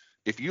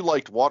 If you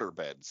liked water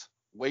beds,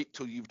 wait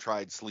till you've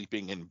tried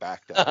sleeping in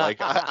Bacta. Like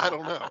I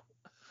don't know.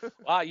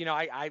 Well,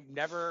 I've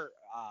never,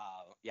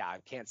 I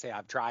can't say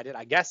I've tried it.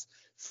 I guess,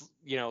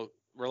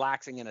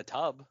 relaxing in a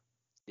tub,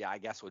 I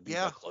guess would be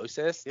the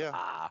closest.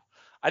 Yeah.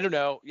 I don't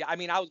know. Yeah, I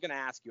mean, I was going to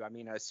ask you. I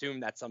mean, I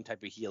assume that's some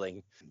type of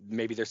healing.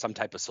 Maybe there's some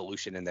type of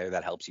solution in there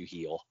that helps you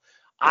heal.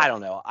 Yeah. I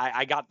don't know.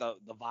 I got the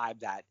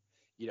vibe that,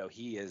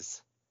 he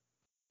is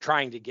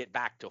trying to get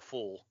back to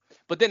full.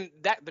 But then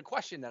the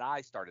question that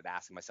I started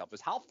asking myself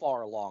is, how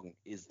far along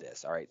is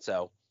this? All right.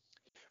 So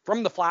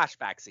from the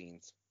flashback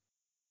scenes,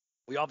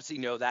 we obviously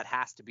know that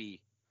has to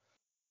be,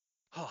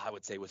 I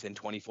would say within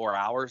 24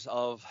 hours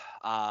of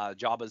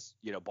Jabba's,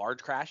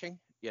 barge crashing.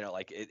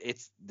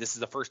 This is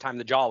the first time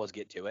the Jawas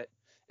get to it.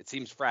 It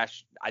seems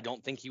fresh. I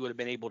don't think he would have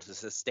been able to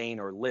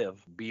sustain or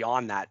live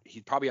beyond that.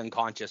 He's probably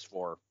unconscious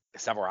for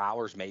several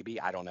hours,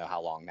 maybe. I don't know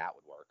how long that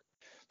would work.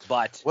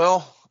 But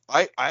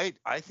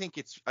I think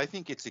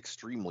it's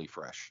extremely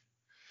fresh.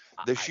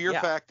 The sheer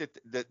fact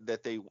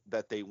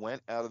that they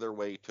went out of their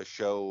way to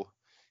show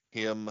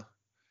him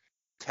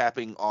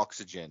tapping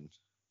oxygen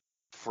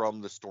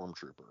from the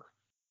stormtrooper.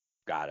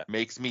 Got it.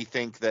 Makes me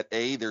think that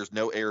A, there's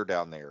no air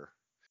down there,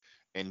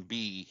 and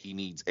B, he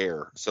needs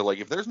air. So like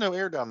if there's no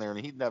air down there and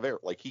he didn't have air,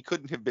 like he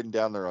couldn't have been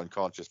down there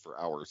unconscious for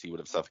hours. He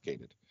would have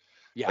suffocated.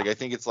 Yeah. Like I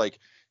think it's like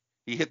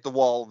he hit the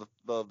wall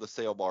of the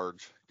sail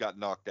barge, got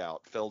knocked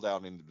out, fell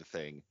down into the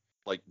thing.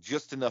 Like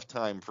just enough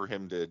time for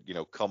him to,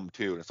 come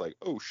to, and it's like,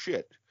 oh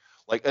shit.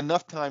 Like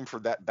enough time for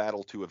that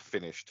battle to have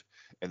finished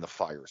and the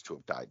fires to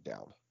have died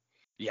down.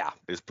 Yeah.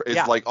 It's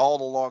like all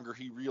the longer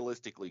he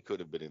realistically could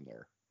have been in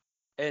there.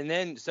 And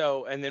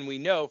then we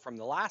know from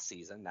the last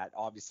season that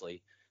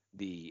obviously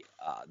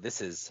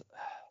this is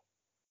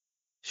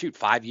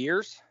 5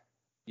 years.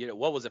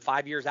 What was it?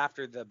 5 years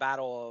after the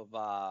Battle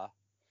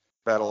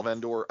of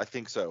Endor? I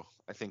think so.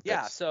 I think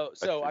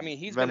so I mean,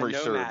 he's been a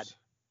nomad.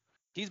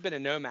 He's been a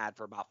nomad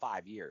for about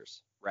 5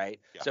 years, right?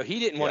 Yeah. So he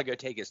didn't want to go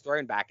take his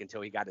throne back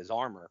until he got his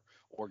armor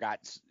or got,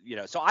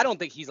 so I don't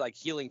think he's like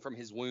healing from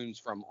his wounds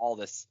from all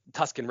this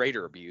Tusken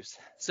Raider abuse.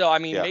 So, I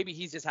mean, maybe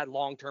he's just had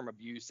long-term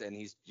abuse and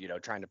he's,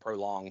 trying to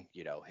prolong,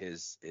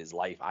 his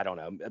life. I don't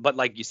know. But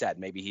like you said,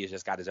 maybe he's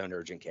just got his own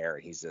urgent care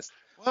and he's just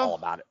all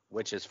about it,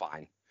 which is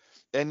fine.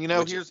 And,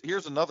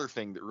 here's another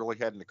thing that really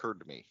hadn't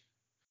occurred to me,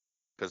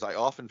 because I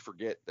often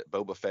forget that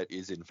Boba Fett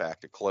is in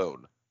fact a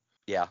clone.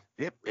 Yeah.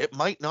 It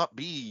might not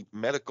be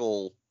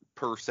medical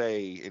per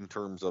se in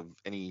terms of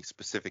any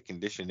specific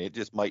condition. It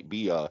just might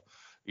be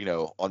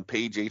on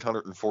page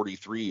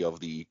 843 of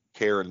the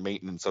care and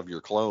maintenance of your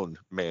clone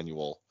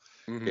manual.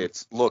 Mm-hmm.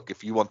 It's, look,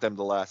 if you want them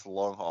to last the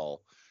long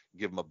haul,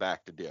 give them a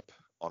Bacta dip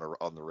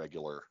on the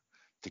regular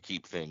to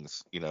keep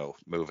things,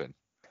 moving.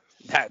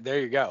 There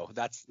you go.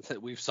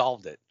 We've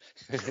solved it.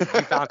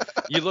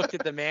 You looked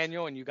at the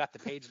manual and you got the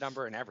page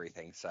number and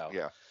everything. So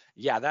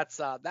yeah, that's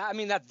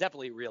that's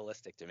definitely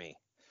realistic to me.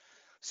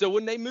 So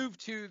when they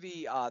moved to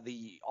the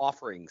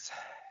offerings,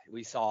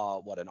 we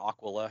saw an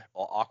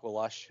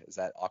Aqualush. Is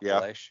that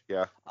Aqualush?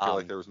 Yeah. I feel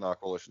like there was an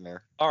Aqualush in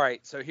there. All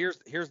right. So here's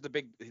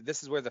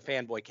this is where the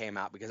fanboy came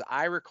out, because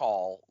I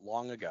recall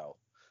long ago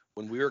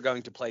when we were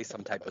going to play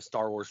some type of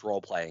Star Wars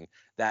role playing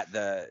that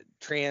the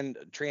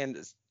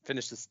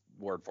finish this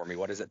word for me.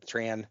 What is it?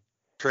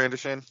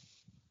 Trandoshan.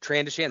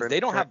 They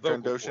don't have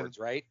vocal cords,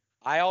 right?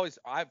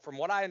 From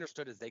what I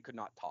understood is they could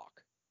not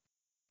talk.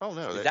 Oh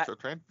no,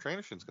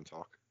 Trandoshans can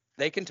talk.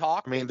 They can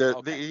talk. I mean, they're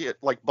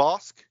like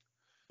Bosk.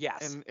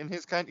 Yes. And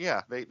his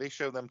they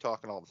show them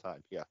talking all the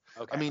time. Yeah.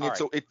 Okay. I mean, all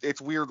right. it's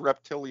weird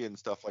reptilian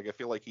stuff. Like I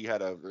feel like he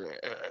had a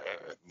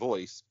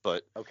voice,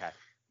 but Okay.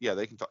 yeah,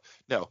 they can talk.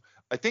 No,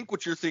 I think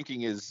what you're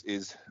thinking is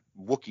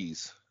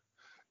Wookiees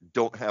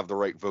don't have the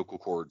right vocal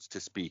cords to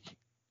speak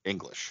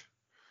English.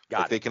 Like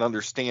Got they it. can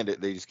understand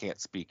it, they just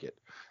can't speak it.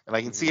 And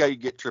I can see Mhm. how you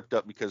get tripped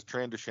up because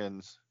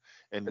Trandoshans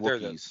and They're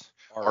Wookiees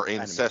our are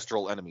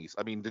ancestral enemies.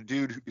 I mean, the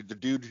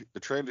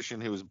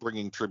Trandoshan who was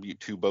bringing tribute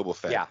to Boba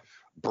Fett Yeah.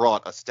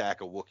 brought a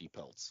stack of Wookiee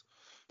pelts.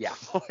 Yeah.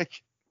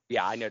 Like,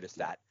 Yeah, I noticed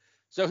that.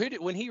 So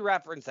when he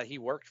referenced that he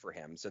worked for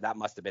him, so that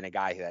must have been a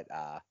guy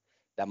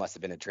that must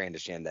have been a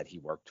Trandoshan that he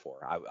worked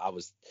for. I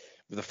was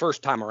the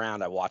first time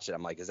around I watched it,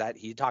 I'm like, is that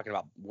he talking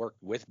about work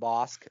with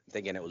Bosk?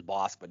 Thinking it was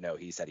Bosk, but no,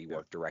 he said he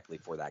worked directly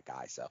for that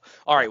guy. So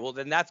all right, well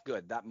then that's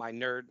good. That my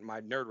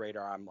nerd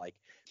radar, I'm like,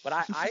 but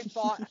I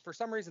thought for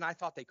some reason I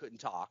thought they couldn't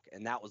talk,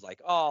 and that was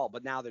like, oh,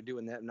 but now they're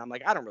doing that, and I'm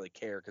like, I don't really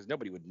care because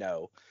nobody would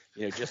know,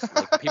 just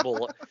like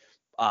people.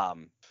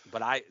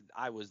 But I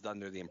was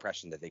under the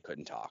impression that they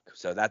couldn't talk,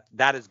 so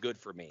that is good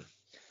for me.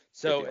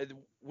 So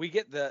we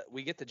get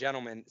the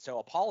gentleman. So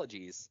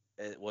apologies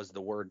was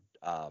the word,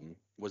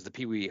 was the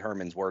Pee Wee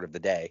Herman's word of the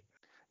day.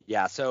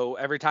 Yeah. So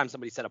every time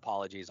somebody said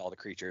apologies, all the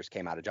creatures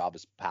came out of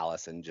Jabba's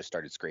palace and just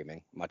started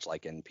screaming, much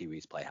like in Pee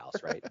Wee's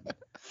Playhouse, right?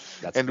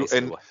 That's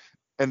basically what.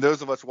 And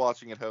those of us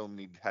watching at home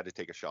had to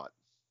take a shot.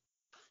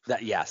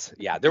 That yes,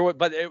 yeah. There were,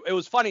 but it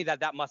was funny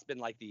that must have been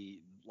like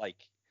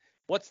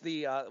what's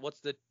the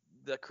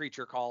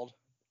creature called?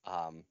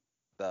 The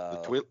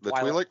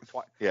Twi'lek?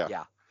 Yeah.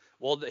 Yeah.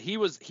 Well, he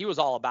was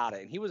all about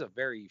it, and he was a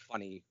very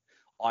funny,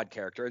 odd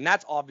character, and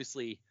that was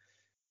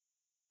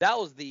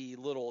the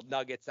little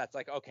nuggets. That's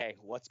like, okay,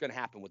 what's going to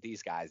happen with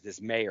these guys?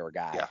 This mayor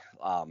guy.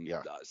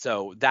 Yeah.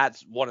 So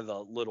that's one of the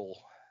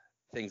little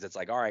things that's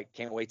like, all right,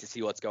 can't wait to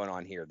see what's going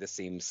on here. This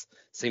seems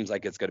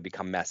like it's going to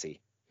become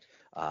messy.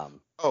 I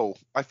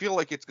feel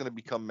like it's going to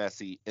become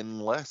messy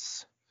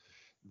unless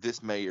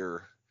this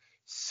mayor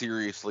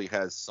seriously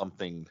has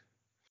something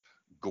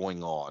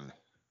going on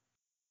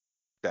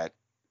that,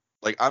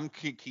 like, I'm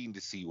keen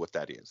to see what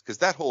that is, because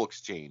that whole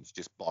exchange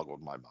just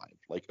boggled my mind.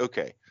 Like,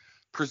 okay,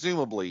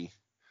 presumably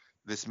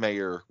this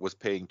mayor was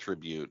paying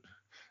tribute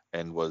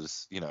and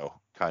was,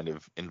 kind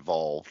of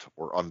involved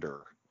or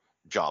under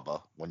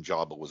Jabba when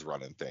Jabba was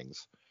running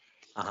things.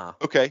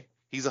 Okay,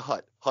 he's a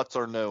Hutt. Hutts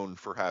are known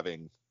for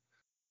having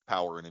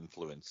power and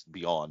influence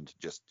beyond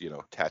just,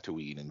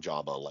 Tatooine and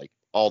Jabba. Like,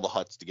 all the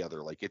Hutts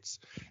together, like it's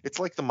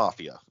like the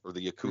mafia or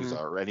the Yakuza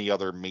or any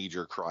other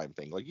major crime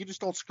thing. Like, you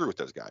just don't screw with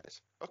those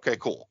guys. Okay,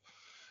 cool.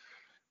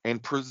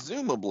 And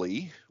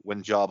presumably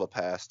when Jabba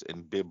passed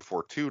and Bib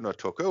Fortuna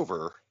took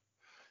over,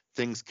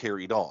 things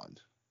carried on,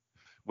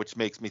 which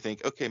makes me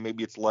think, okay,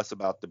 maybe it's less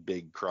about the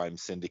big crime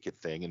syndicate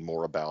thing and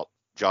more about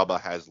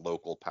Jabba has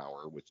local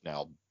power, which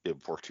now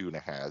Bib Fortuna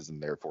has,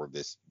 and therefore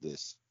this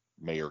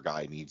mayor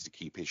guy needs to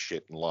keep his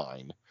shit in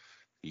line.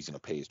 He's going to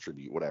pay his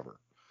tribute, whatever.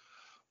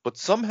 But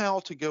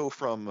somehow to go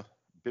from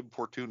Bib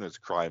Fortuna's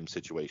crime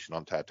situation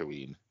on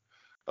Tatooine,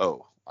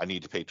 oh, I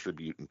need to pay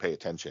tribute and pay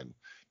attention,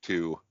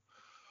 to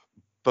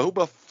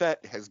Boba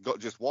Fett has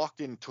just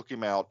walked in, took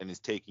him out, and is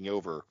taking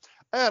over.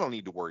 I don't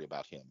need to worry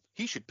about him.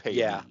 He should pay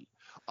me.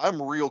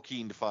 I'm real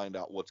keen to find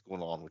out what's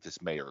going on with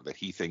this mayor, that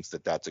he thinks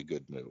that that's a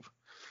good move.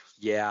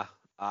 Yeah.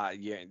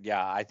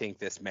 I think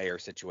this mayor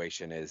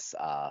situation is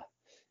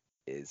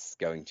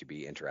going to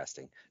be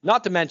interesting.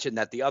 Not to mention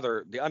that the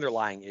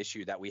underlying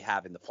issue that we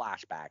have in the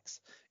flashbacks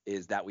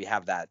is that we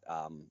have that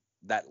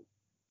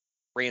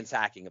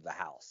ransacking of the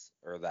house,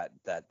 or that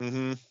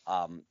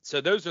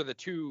so those are the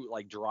two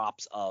like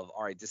drops of,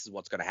 all right, this is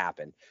what's going to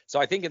happen. So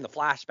I think in the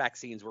flashback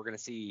scenes we're going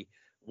to see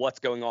what's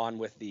going on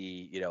with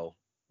the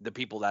the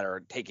people that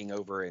are taking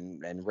over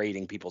and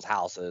raiding people's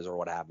houses or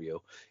what have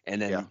you,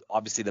 and then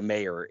obviously the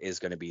mayor is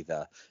going to be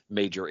the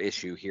major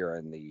issue here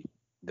in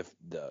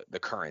the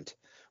current,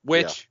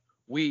 which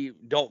we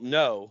don't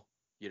know.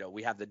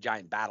 We have the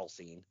giant battle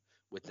scene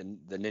with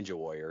the Ninja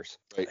Warriors,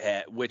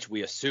 right, which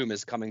we assume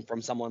is coming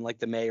from someone like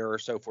the mayor or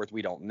so forth.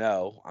 We don't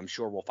know. I'm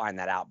sure we'll find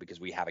that out because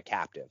we have a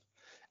captive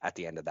at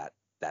the end of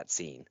that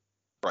scene.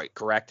 Right.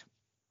 Correct?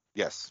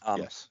 Yes.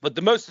 Yes. But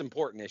the most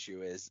important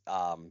issue is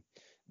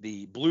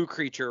the blue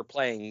creature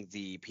playing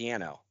the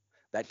piano.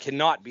 That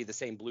cannot be the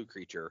same blue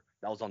creature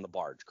that was on the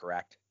barge,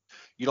 correct?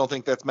 You don't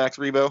think that's Max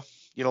Rebo?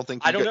 You don't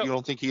think? You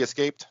don't think he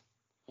escaped?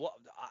 Well,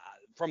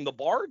 from the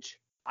barge?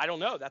 I don't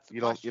know. That's the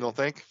question. You don't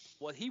think?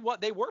 Well,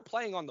 they were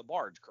playing on the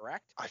barge,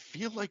 correct? I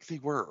feel like they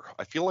were.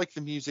 I feel like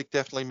the music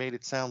definitely made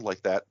it sound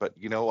like that, but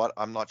you know what?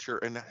 I'm not sure.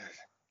 And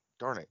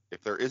darn it,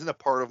 if there isn't a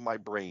part of my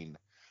brain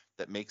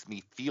that makes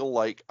me feel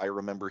like I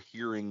remember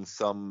hearing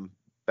some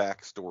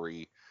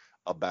backstory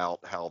about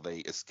how they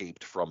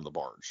escaped from the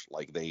barge,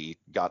 like they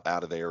got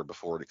out of there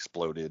before it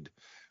exploded,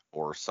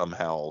 or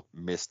somehow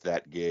missed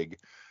that gig,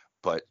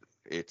 but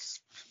it's.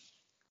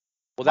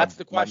 Well, that's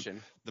the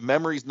question. The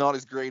memory's not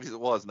as great as it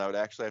was, and I would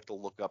actually have to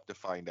look up to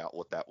find out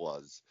what that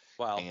was.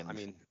 Well, and I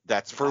mean,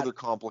 that's further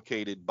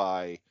complicated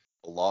by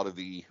a lot of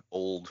the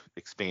old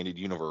expanded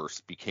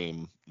universe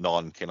became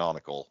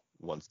non-canonical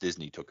once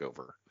Disney took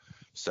over.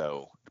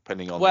 So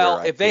depending on Well,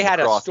 where I if they came had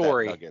a across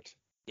story, that nugget.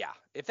 yeah,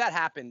 if that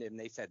happened and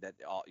they said that,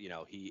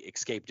 he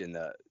escaped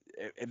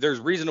if there's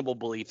reasonable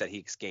belief that he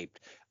escaped,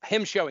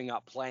 him showing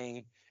up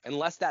playing,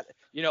 unless that,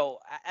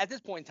 at this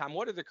point in time,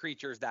 what are the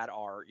creatures that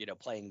are,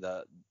 playing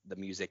the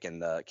music in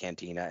the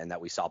cantina and that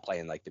we saw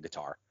playing like the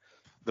guitar?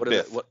 The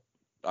Biff.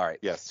 All right.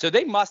 Yes. So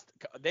they must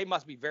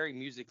be very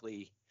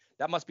musically.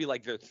 That must be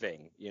like their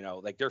thing,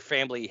 like their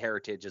family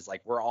heritage is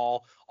like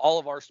all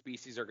of our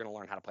species are going to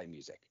learn how to play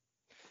music,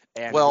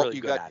 and really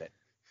good at it.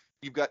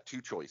 You've got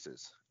two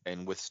choices,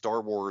 and with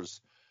Star Wars,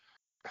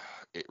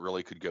 it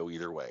really could go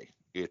either way.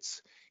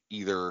 It's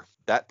either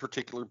that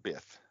particular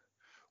Biff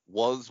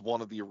was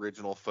one of the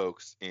original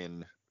folks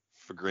in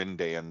Fagrin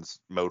Dan's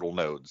Modal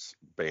Nodes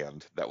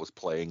band that was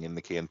playing in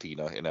the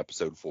cantina in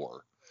Episode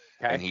 4.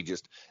 Okay. And he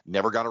just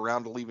never got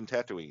around to leaving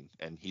Tatooine.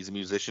 And he's a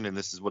musician, and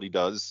this is what he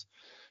does.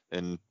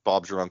 And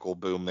Bob's your uncle.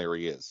 Boom, there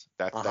he is.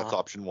 That's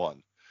option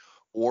one.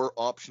 Or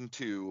option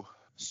two,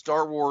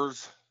 Star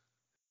Wars,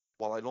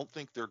 while I don't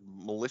think they're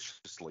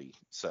maliciously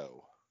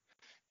so,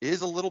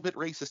 is a little bit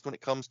racist when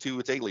it comes to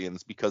its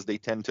aliens, because they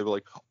tend to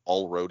like,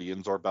 all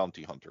Rhodians are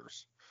bounty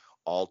hunters.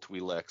 All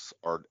Twi'leks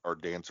are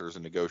dancers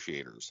and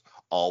negotiators.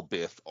 All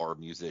Biff are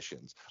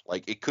musicians.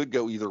 Like, it could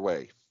go either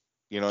way.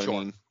 You know what I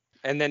mean?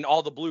 And then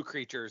all the blue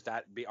creatures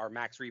that are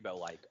Max Rebo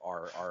like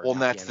are well,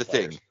 and that's the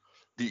thing.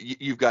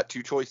 You've got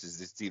two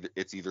choices.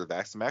 It's either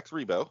that's Max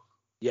Rebo,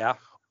 yeah,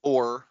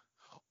 or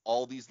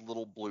all these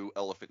little blue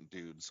elephant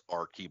dudes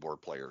are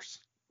keyboard players.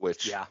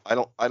 Which I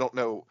don't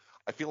know.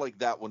 I feel like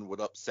that one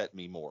would upset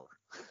me more.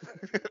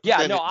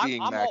 Yeah, no, I'm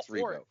Max all for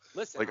Rebo. it.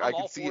 Listen, like, I'm I all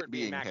can see for it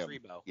being Max him.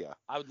 Rebo. Yeah,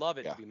 I would love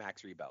it to be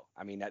Max Rebo.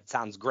 I mean, that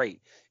sounds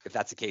great if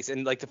that's the case.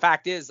 And like the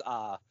fact is,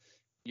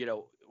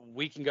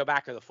 we can go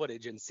back to the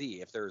footage and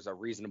see if there's a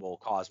reasonable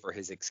cause for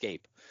his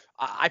escape.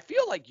 I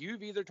feel like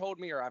you've either told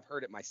me or I've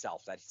heard it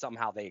myself that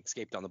somehow they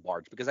escaped on the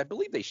barge, because I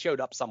believe they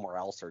showed up somewhere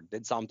else or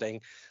did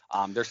something.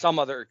 There's some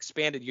other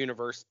expanded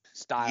universe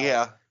style.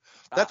 Yeah,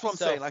 that's what I'm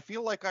saying. I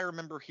feel like I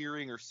remember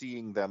hearing or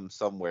seeing them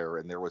somewhere,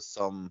 and there was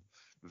some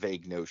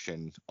vague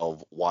notion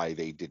of why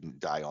they didn't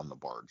die on the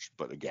barge.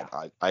 But again,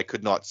 I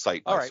could not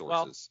cite my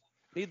sources.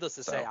 Well, needless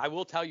to say, I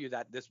will tell you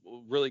that this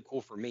really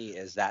cool for me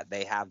is that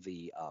they have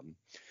the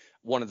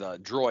one of the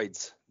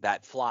droids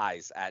that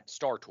flies at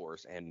Star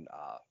Tours in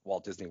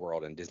Walt Disney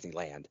World and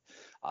Disneyland.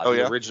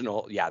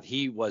 Original,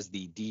 he was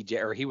the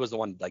DJ, or he was the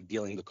one like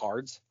dealing the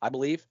cards, I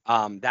believe.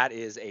 That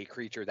is a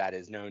creature that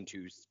is known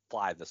to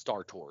fly the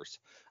Star Tours.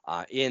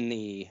 In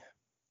the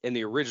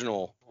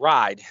original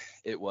ride,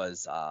 it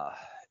was I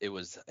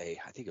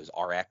think it was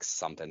RX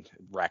something.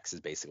 Rex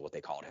is basically what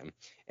they called him,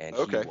 and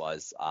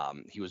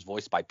he was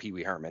voiced by Pee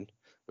Wee Herman,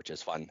 which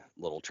is fun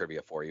little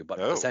trivia for you. But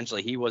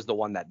essentially, he was the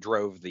one that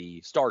drove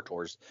the Star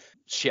Tours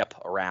ship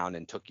around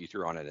and took you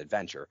through on an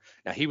adventure.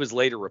 Now, he was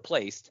later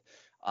replaced,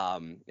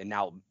 and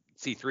now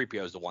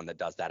C-3PO is the one that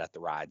does that at the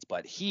rides.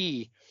 But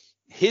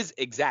his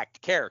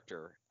exact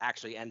character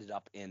actually ended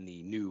up in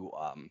the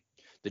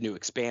new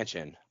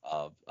expansion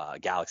of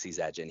Galaxy's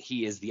Edge, and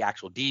he is the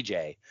actual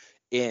DJ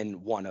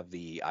in one of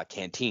the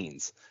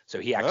canteens. So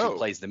he actually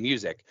plays the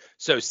music.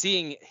 So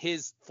seeing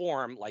his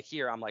form like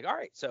here, I'm like, all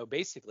right, so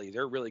basically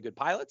they're really good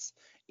pilots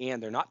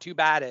and they're not too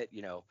bad at,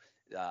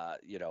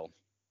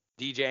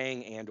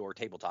 DJing and or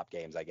tabletop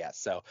games, I guess.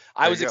 So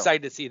I was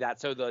excited to see that.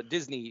 So the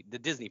Disney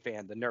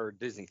fan, the nerd,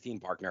 Disney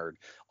theme park nerd,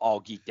 all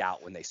geeked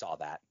out when they saw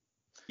that.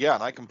 Yeah,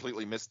 and I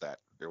completely missed that.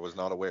 I was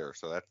not aware.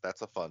 So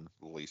that's a fun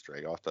little Easter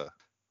egg. I'll have to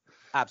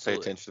Absolutely.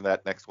 pay attention to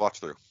that next watch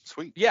through.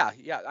 Sweet. Yeah.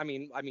 I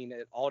mean,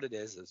 all it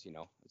is, it's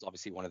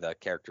obviously one of the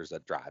characters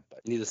that drive. But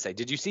needless to say,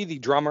 did you see the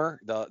drummer,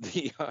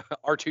 the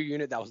R2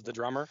 unit that was the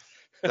drummer?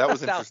 That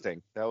was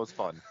interesting. That was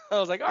fun. I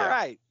was like, all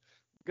right,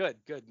 good.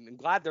 I'm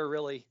glad they're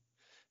really,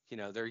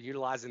 they're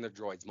utilizing their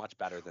droids much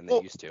better than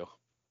they used to.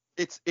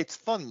 It's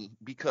funny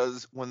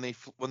because when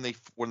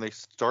they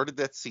started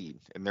that scene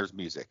and there's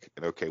music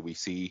and we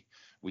see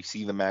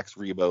the Max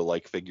Rebo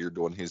like figure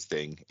doing his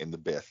thing in the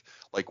Biff.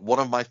 Like, one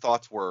of my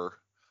thoughts were,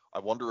 I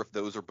wonder if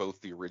those are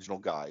both the original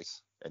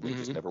guys and they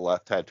just never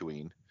left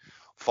Tatooine.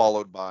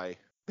 Followed by,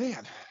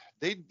 man,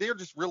 they're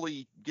just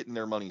really getting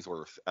their money's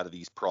worth out of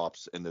these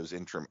props and those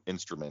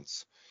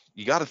instruments.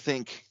 You got to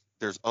think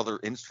there's other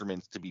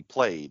instruments to be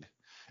played.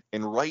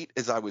 And right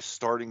as I was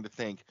starting to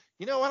think,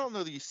 I don't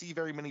know that you see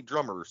very many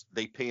drummers,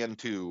 they pan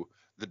to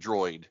the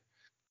droid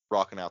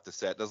rocking out the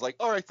set. And I was like,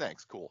 all right,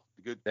 thanks, cool.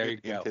 Good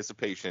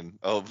anticipation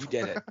of you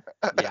did it.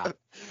 Yeah.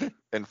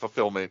 And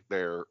fulfillment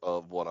there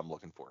of what I'm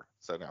looking for.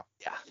 So now.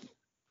 Yeah.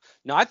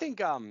 No, I think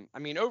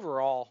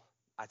overall,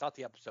 I thought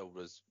the episode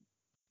was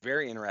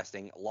very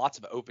interesting. Lots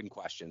of open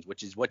questions,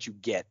 which is what you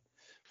get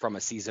from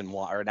a season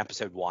 1 or an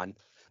episode 1.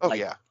 Oh,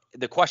 yeah.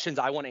 The questions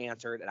I want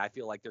answered, and I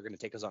feel like they're going to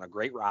take us on a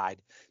great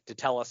ride to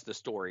tell us the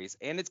stories.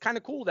 And it's kind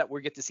of cool that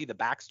we get to see the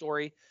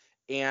backstory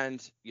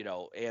and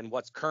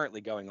what's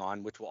currently going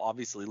on, which will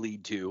obviously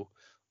lead to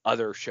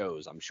other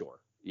shows, I'm sure,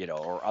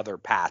 or other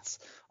paths.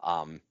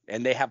 And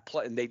they have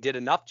and they did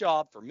enough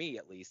job for me,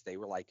 at least. They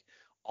were like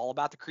all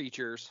about the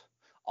creatures,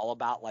 all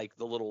about like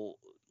the little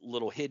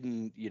little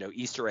hidden,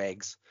 Easter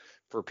eggs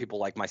for people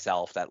like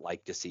myself that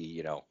like to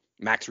see,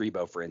 Max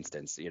Rebo, for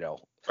instance,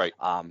 Right.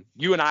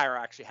 You and I are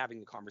actually having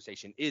the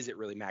conversation. Is it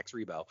really Max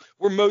Rebo?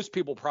 Where most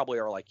people probably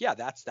are like, yeah,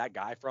 that's that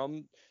guy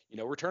from,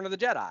 Return of the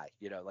Jedi,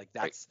 like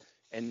that's, right.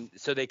 And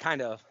so they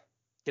kind of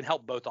can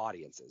help both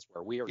audiences,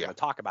 where we are going to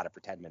talk about it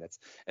for 10 minutes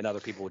and other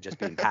people would just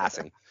be in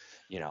passing,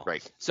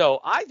 Right. So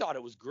I thought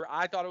it was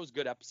I thought it was a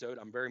good episode.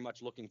 I'm very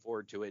much looking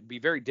forward to it. It'd be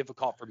very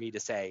difficult for me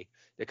to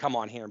come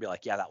on here and be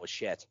like, yeah, that was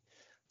shit.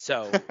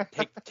 So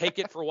take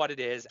it for what it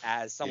is,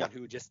 as someone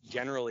who just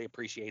generally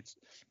appreciates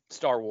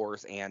Star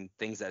Wars and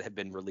things that have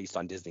been released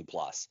on Disney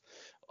Plus.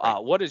 Right.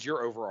 What is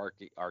your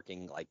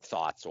overarching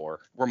thoughts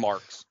or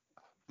remarks?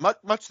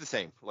 Much the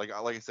same. Like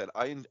I said,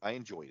 I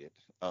enjoyed it.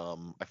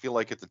 I feel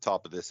like at the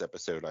top of this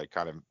episode, I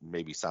kind of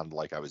maybe sounded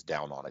like I was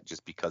down on it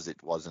just because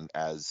it wasn't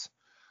as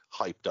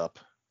hyped up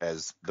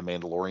as The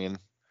Mandalorian,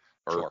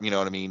 or Sure. You know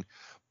what I mean?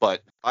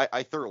 But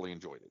I thoroughly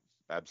enjoyed it.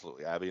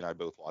 Absolutely. Abby and I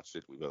both watched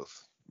it. We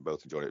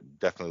both enjoyed it.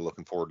 Definitely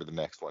looking forward to the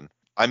next one.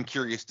 I'm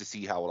curious to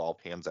see how it all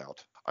pans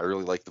out. I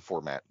really like the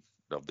format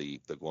of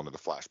the going to the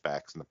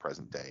flashbacks in the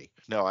present day.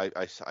 No,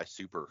 I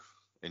super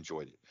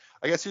enjoyed it.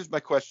 I guess here's my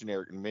question,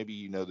 Eric, and maybe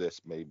you know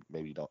this, maybe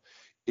you don't.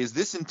 Is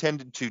this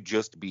intended to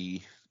just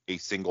be a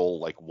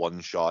single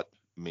one-shot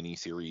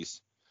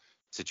miniseries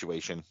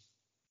situation?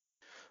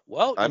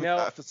 Well,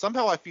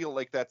 somehow I feel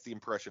like that's the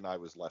impression I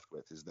was left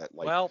with, is that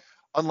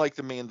unlike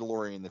The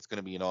Mandalorian, that's going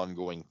to be an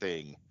ongoing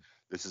thing.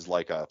 This is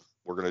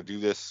we're going to do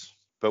this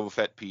Boba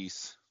Fett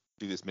piece,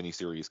 do this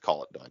miniseries,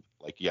 call it done.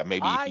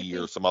 Maybe he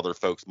or some other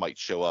folks might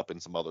show up in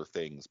some other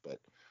things, but.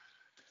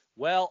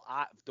 Well,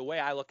 the way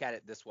I look at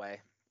it this way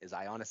is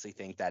I honestly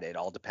think that it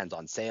all depends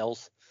on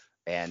sales.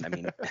 And I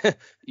mean,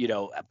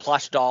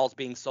 plush dolls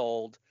being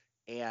sold,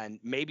 and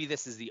maybe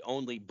this is the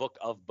only Book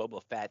of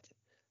Boba Fett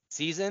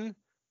season,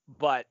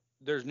 but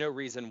there's no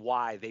reason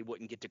why they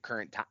wouldn't get to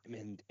current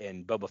time,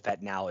 and Boba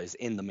Fett now is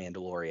in The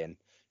Mandalorian,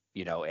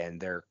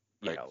 and they're,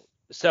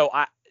 so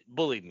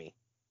believe me,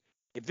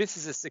 if this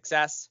is a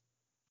success,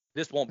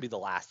 this won't be the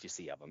last you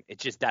see of them.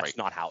 It's just, that's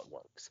not how it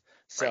works.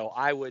 So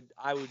I would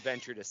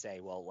venture to say,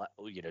 well,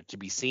 to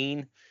be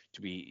seen,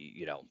 to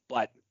be,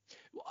 but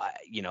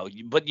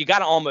you got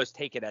to almost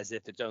take it as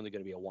if it's only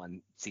going to be a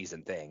one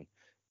season thing,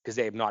 because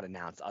they have not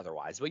announced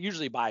otherwise. But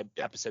usually by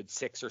episode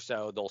 6 or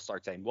so, they'll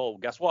start saying, well,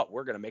 guess what?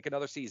 We're going to make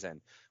another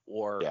season,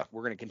 or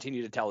we're going to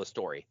continue to tell the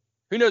story.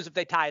 Who knows if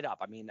they tie it up?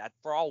 I mean,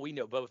 for all we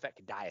know, Boba Fett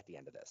could die at the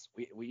end of this.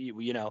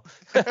 We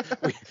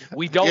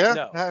don't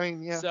know. I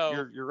mean,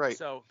 so, you're right.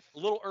 So a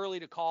little early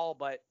to call,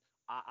 but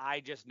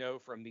I just know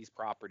from these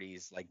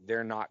properties,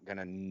 they're not going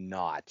to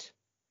not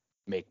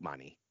make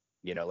money.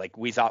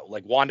 We thought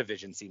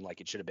WandaVision seemed like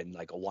it should have been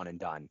a one and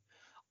done.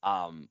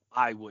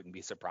 I wouldn't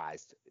be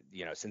surprised,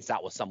 since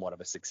that was somewhat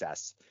of a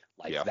success,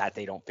 that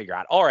they don't figure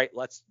out, all right,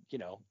 let's,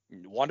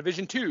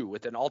 WandaVision 2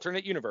 with an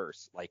alternate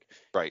universe.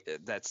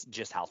 That's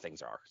just how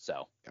things are.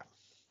 So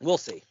we'll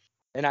see.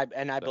 And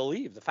I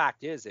believe the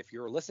fact is, if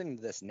you're listening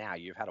to this now,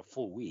 you've had a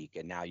full week,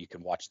 and now you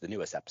can watch the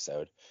newest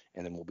episode,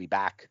 and then we'll be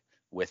back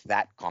with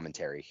that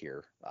commentary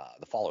here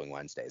the following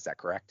Wednesday. Is that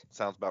correct?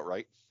 Sounds about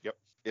right. Yep.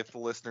 If the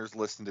listeners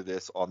listen to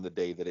this on the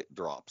day that it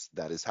drops,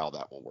 that is how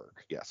that will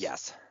work.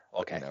 Yes.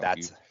 Okay.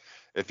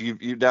 If you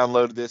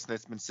downloaded this and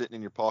it's been sitting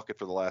in your pocket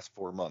for the last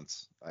 4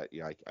 months, I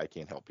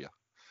can't help you.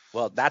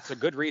 Well, that's a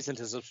good reason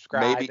to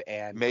subscribe.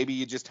 Maybe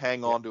you just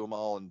hang on to them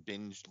all and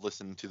binge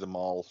listen to them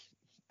all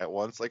at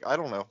once. I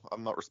don't know.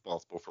 I'm not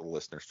responsible for the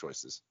listeners'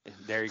 choices.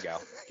 There you go.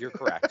 You're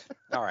correct.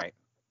 All right.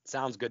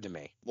 Sounds good to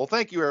me. Well,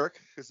 thank you, Eric.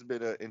 This has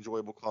been an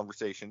enjoyable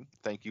conversation.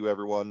 Thank you,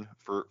 everyone,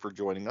 for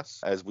joining us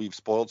as we've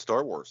spoiled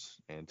Star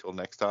Wars. Until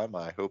next time,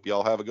 I hope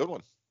y'all have a good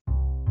one.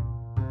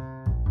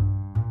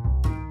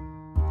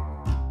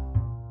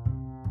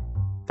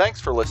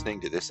 Thanks for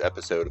listening to this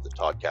episode of the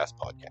Toddcast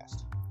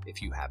Podcast.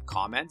 If you have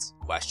comments,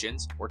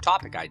 questions, or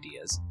topic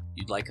ideas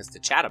you'd like us to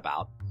chat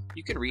about,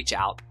 you can reach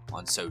out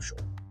on social.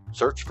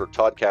 Search for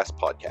Toddcast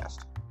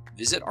Podcast.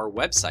 Visit our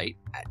website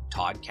at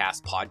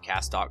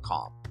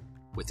toddcastpodcast.com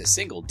with a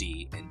single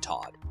D in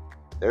Todd.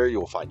 There you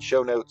will find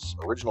show notes,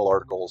 original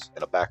articles,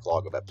 and a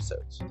backlog of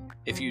episodes.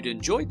 If you'd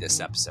enjoyed this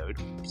episode,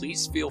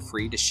 please feel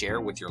free to share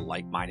with your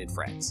like-minded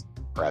friends.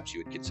 Perhaps you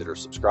would consider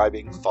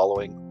subscribing,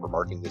 following, or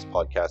marking this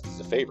podcast as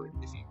a favorite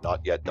if you've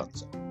not yet done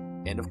so.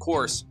 And of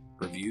course,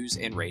 reviews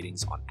and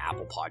ratings on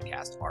Apple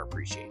Podcasts are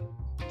appreciated.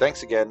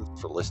 Thanks again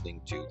for listening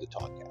to the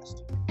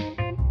Toddcast.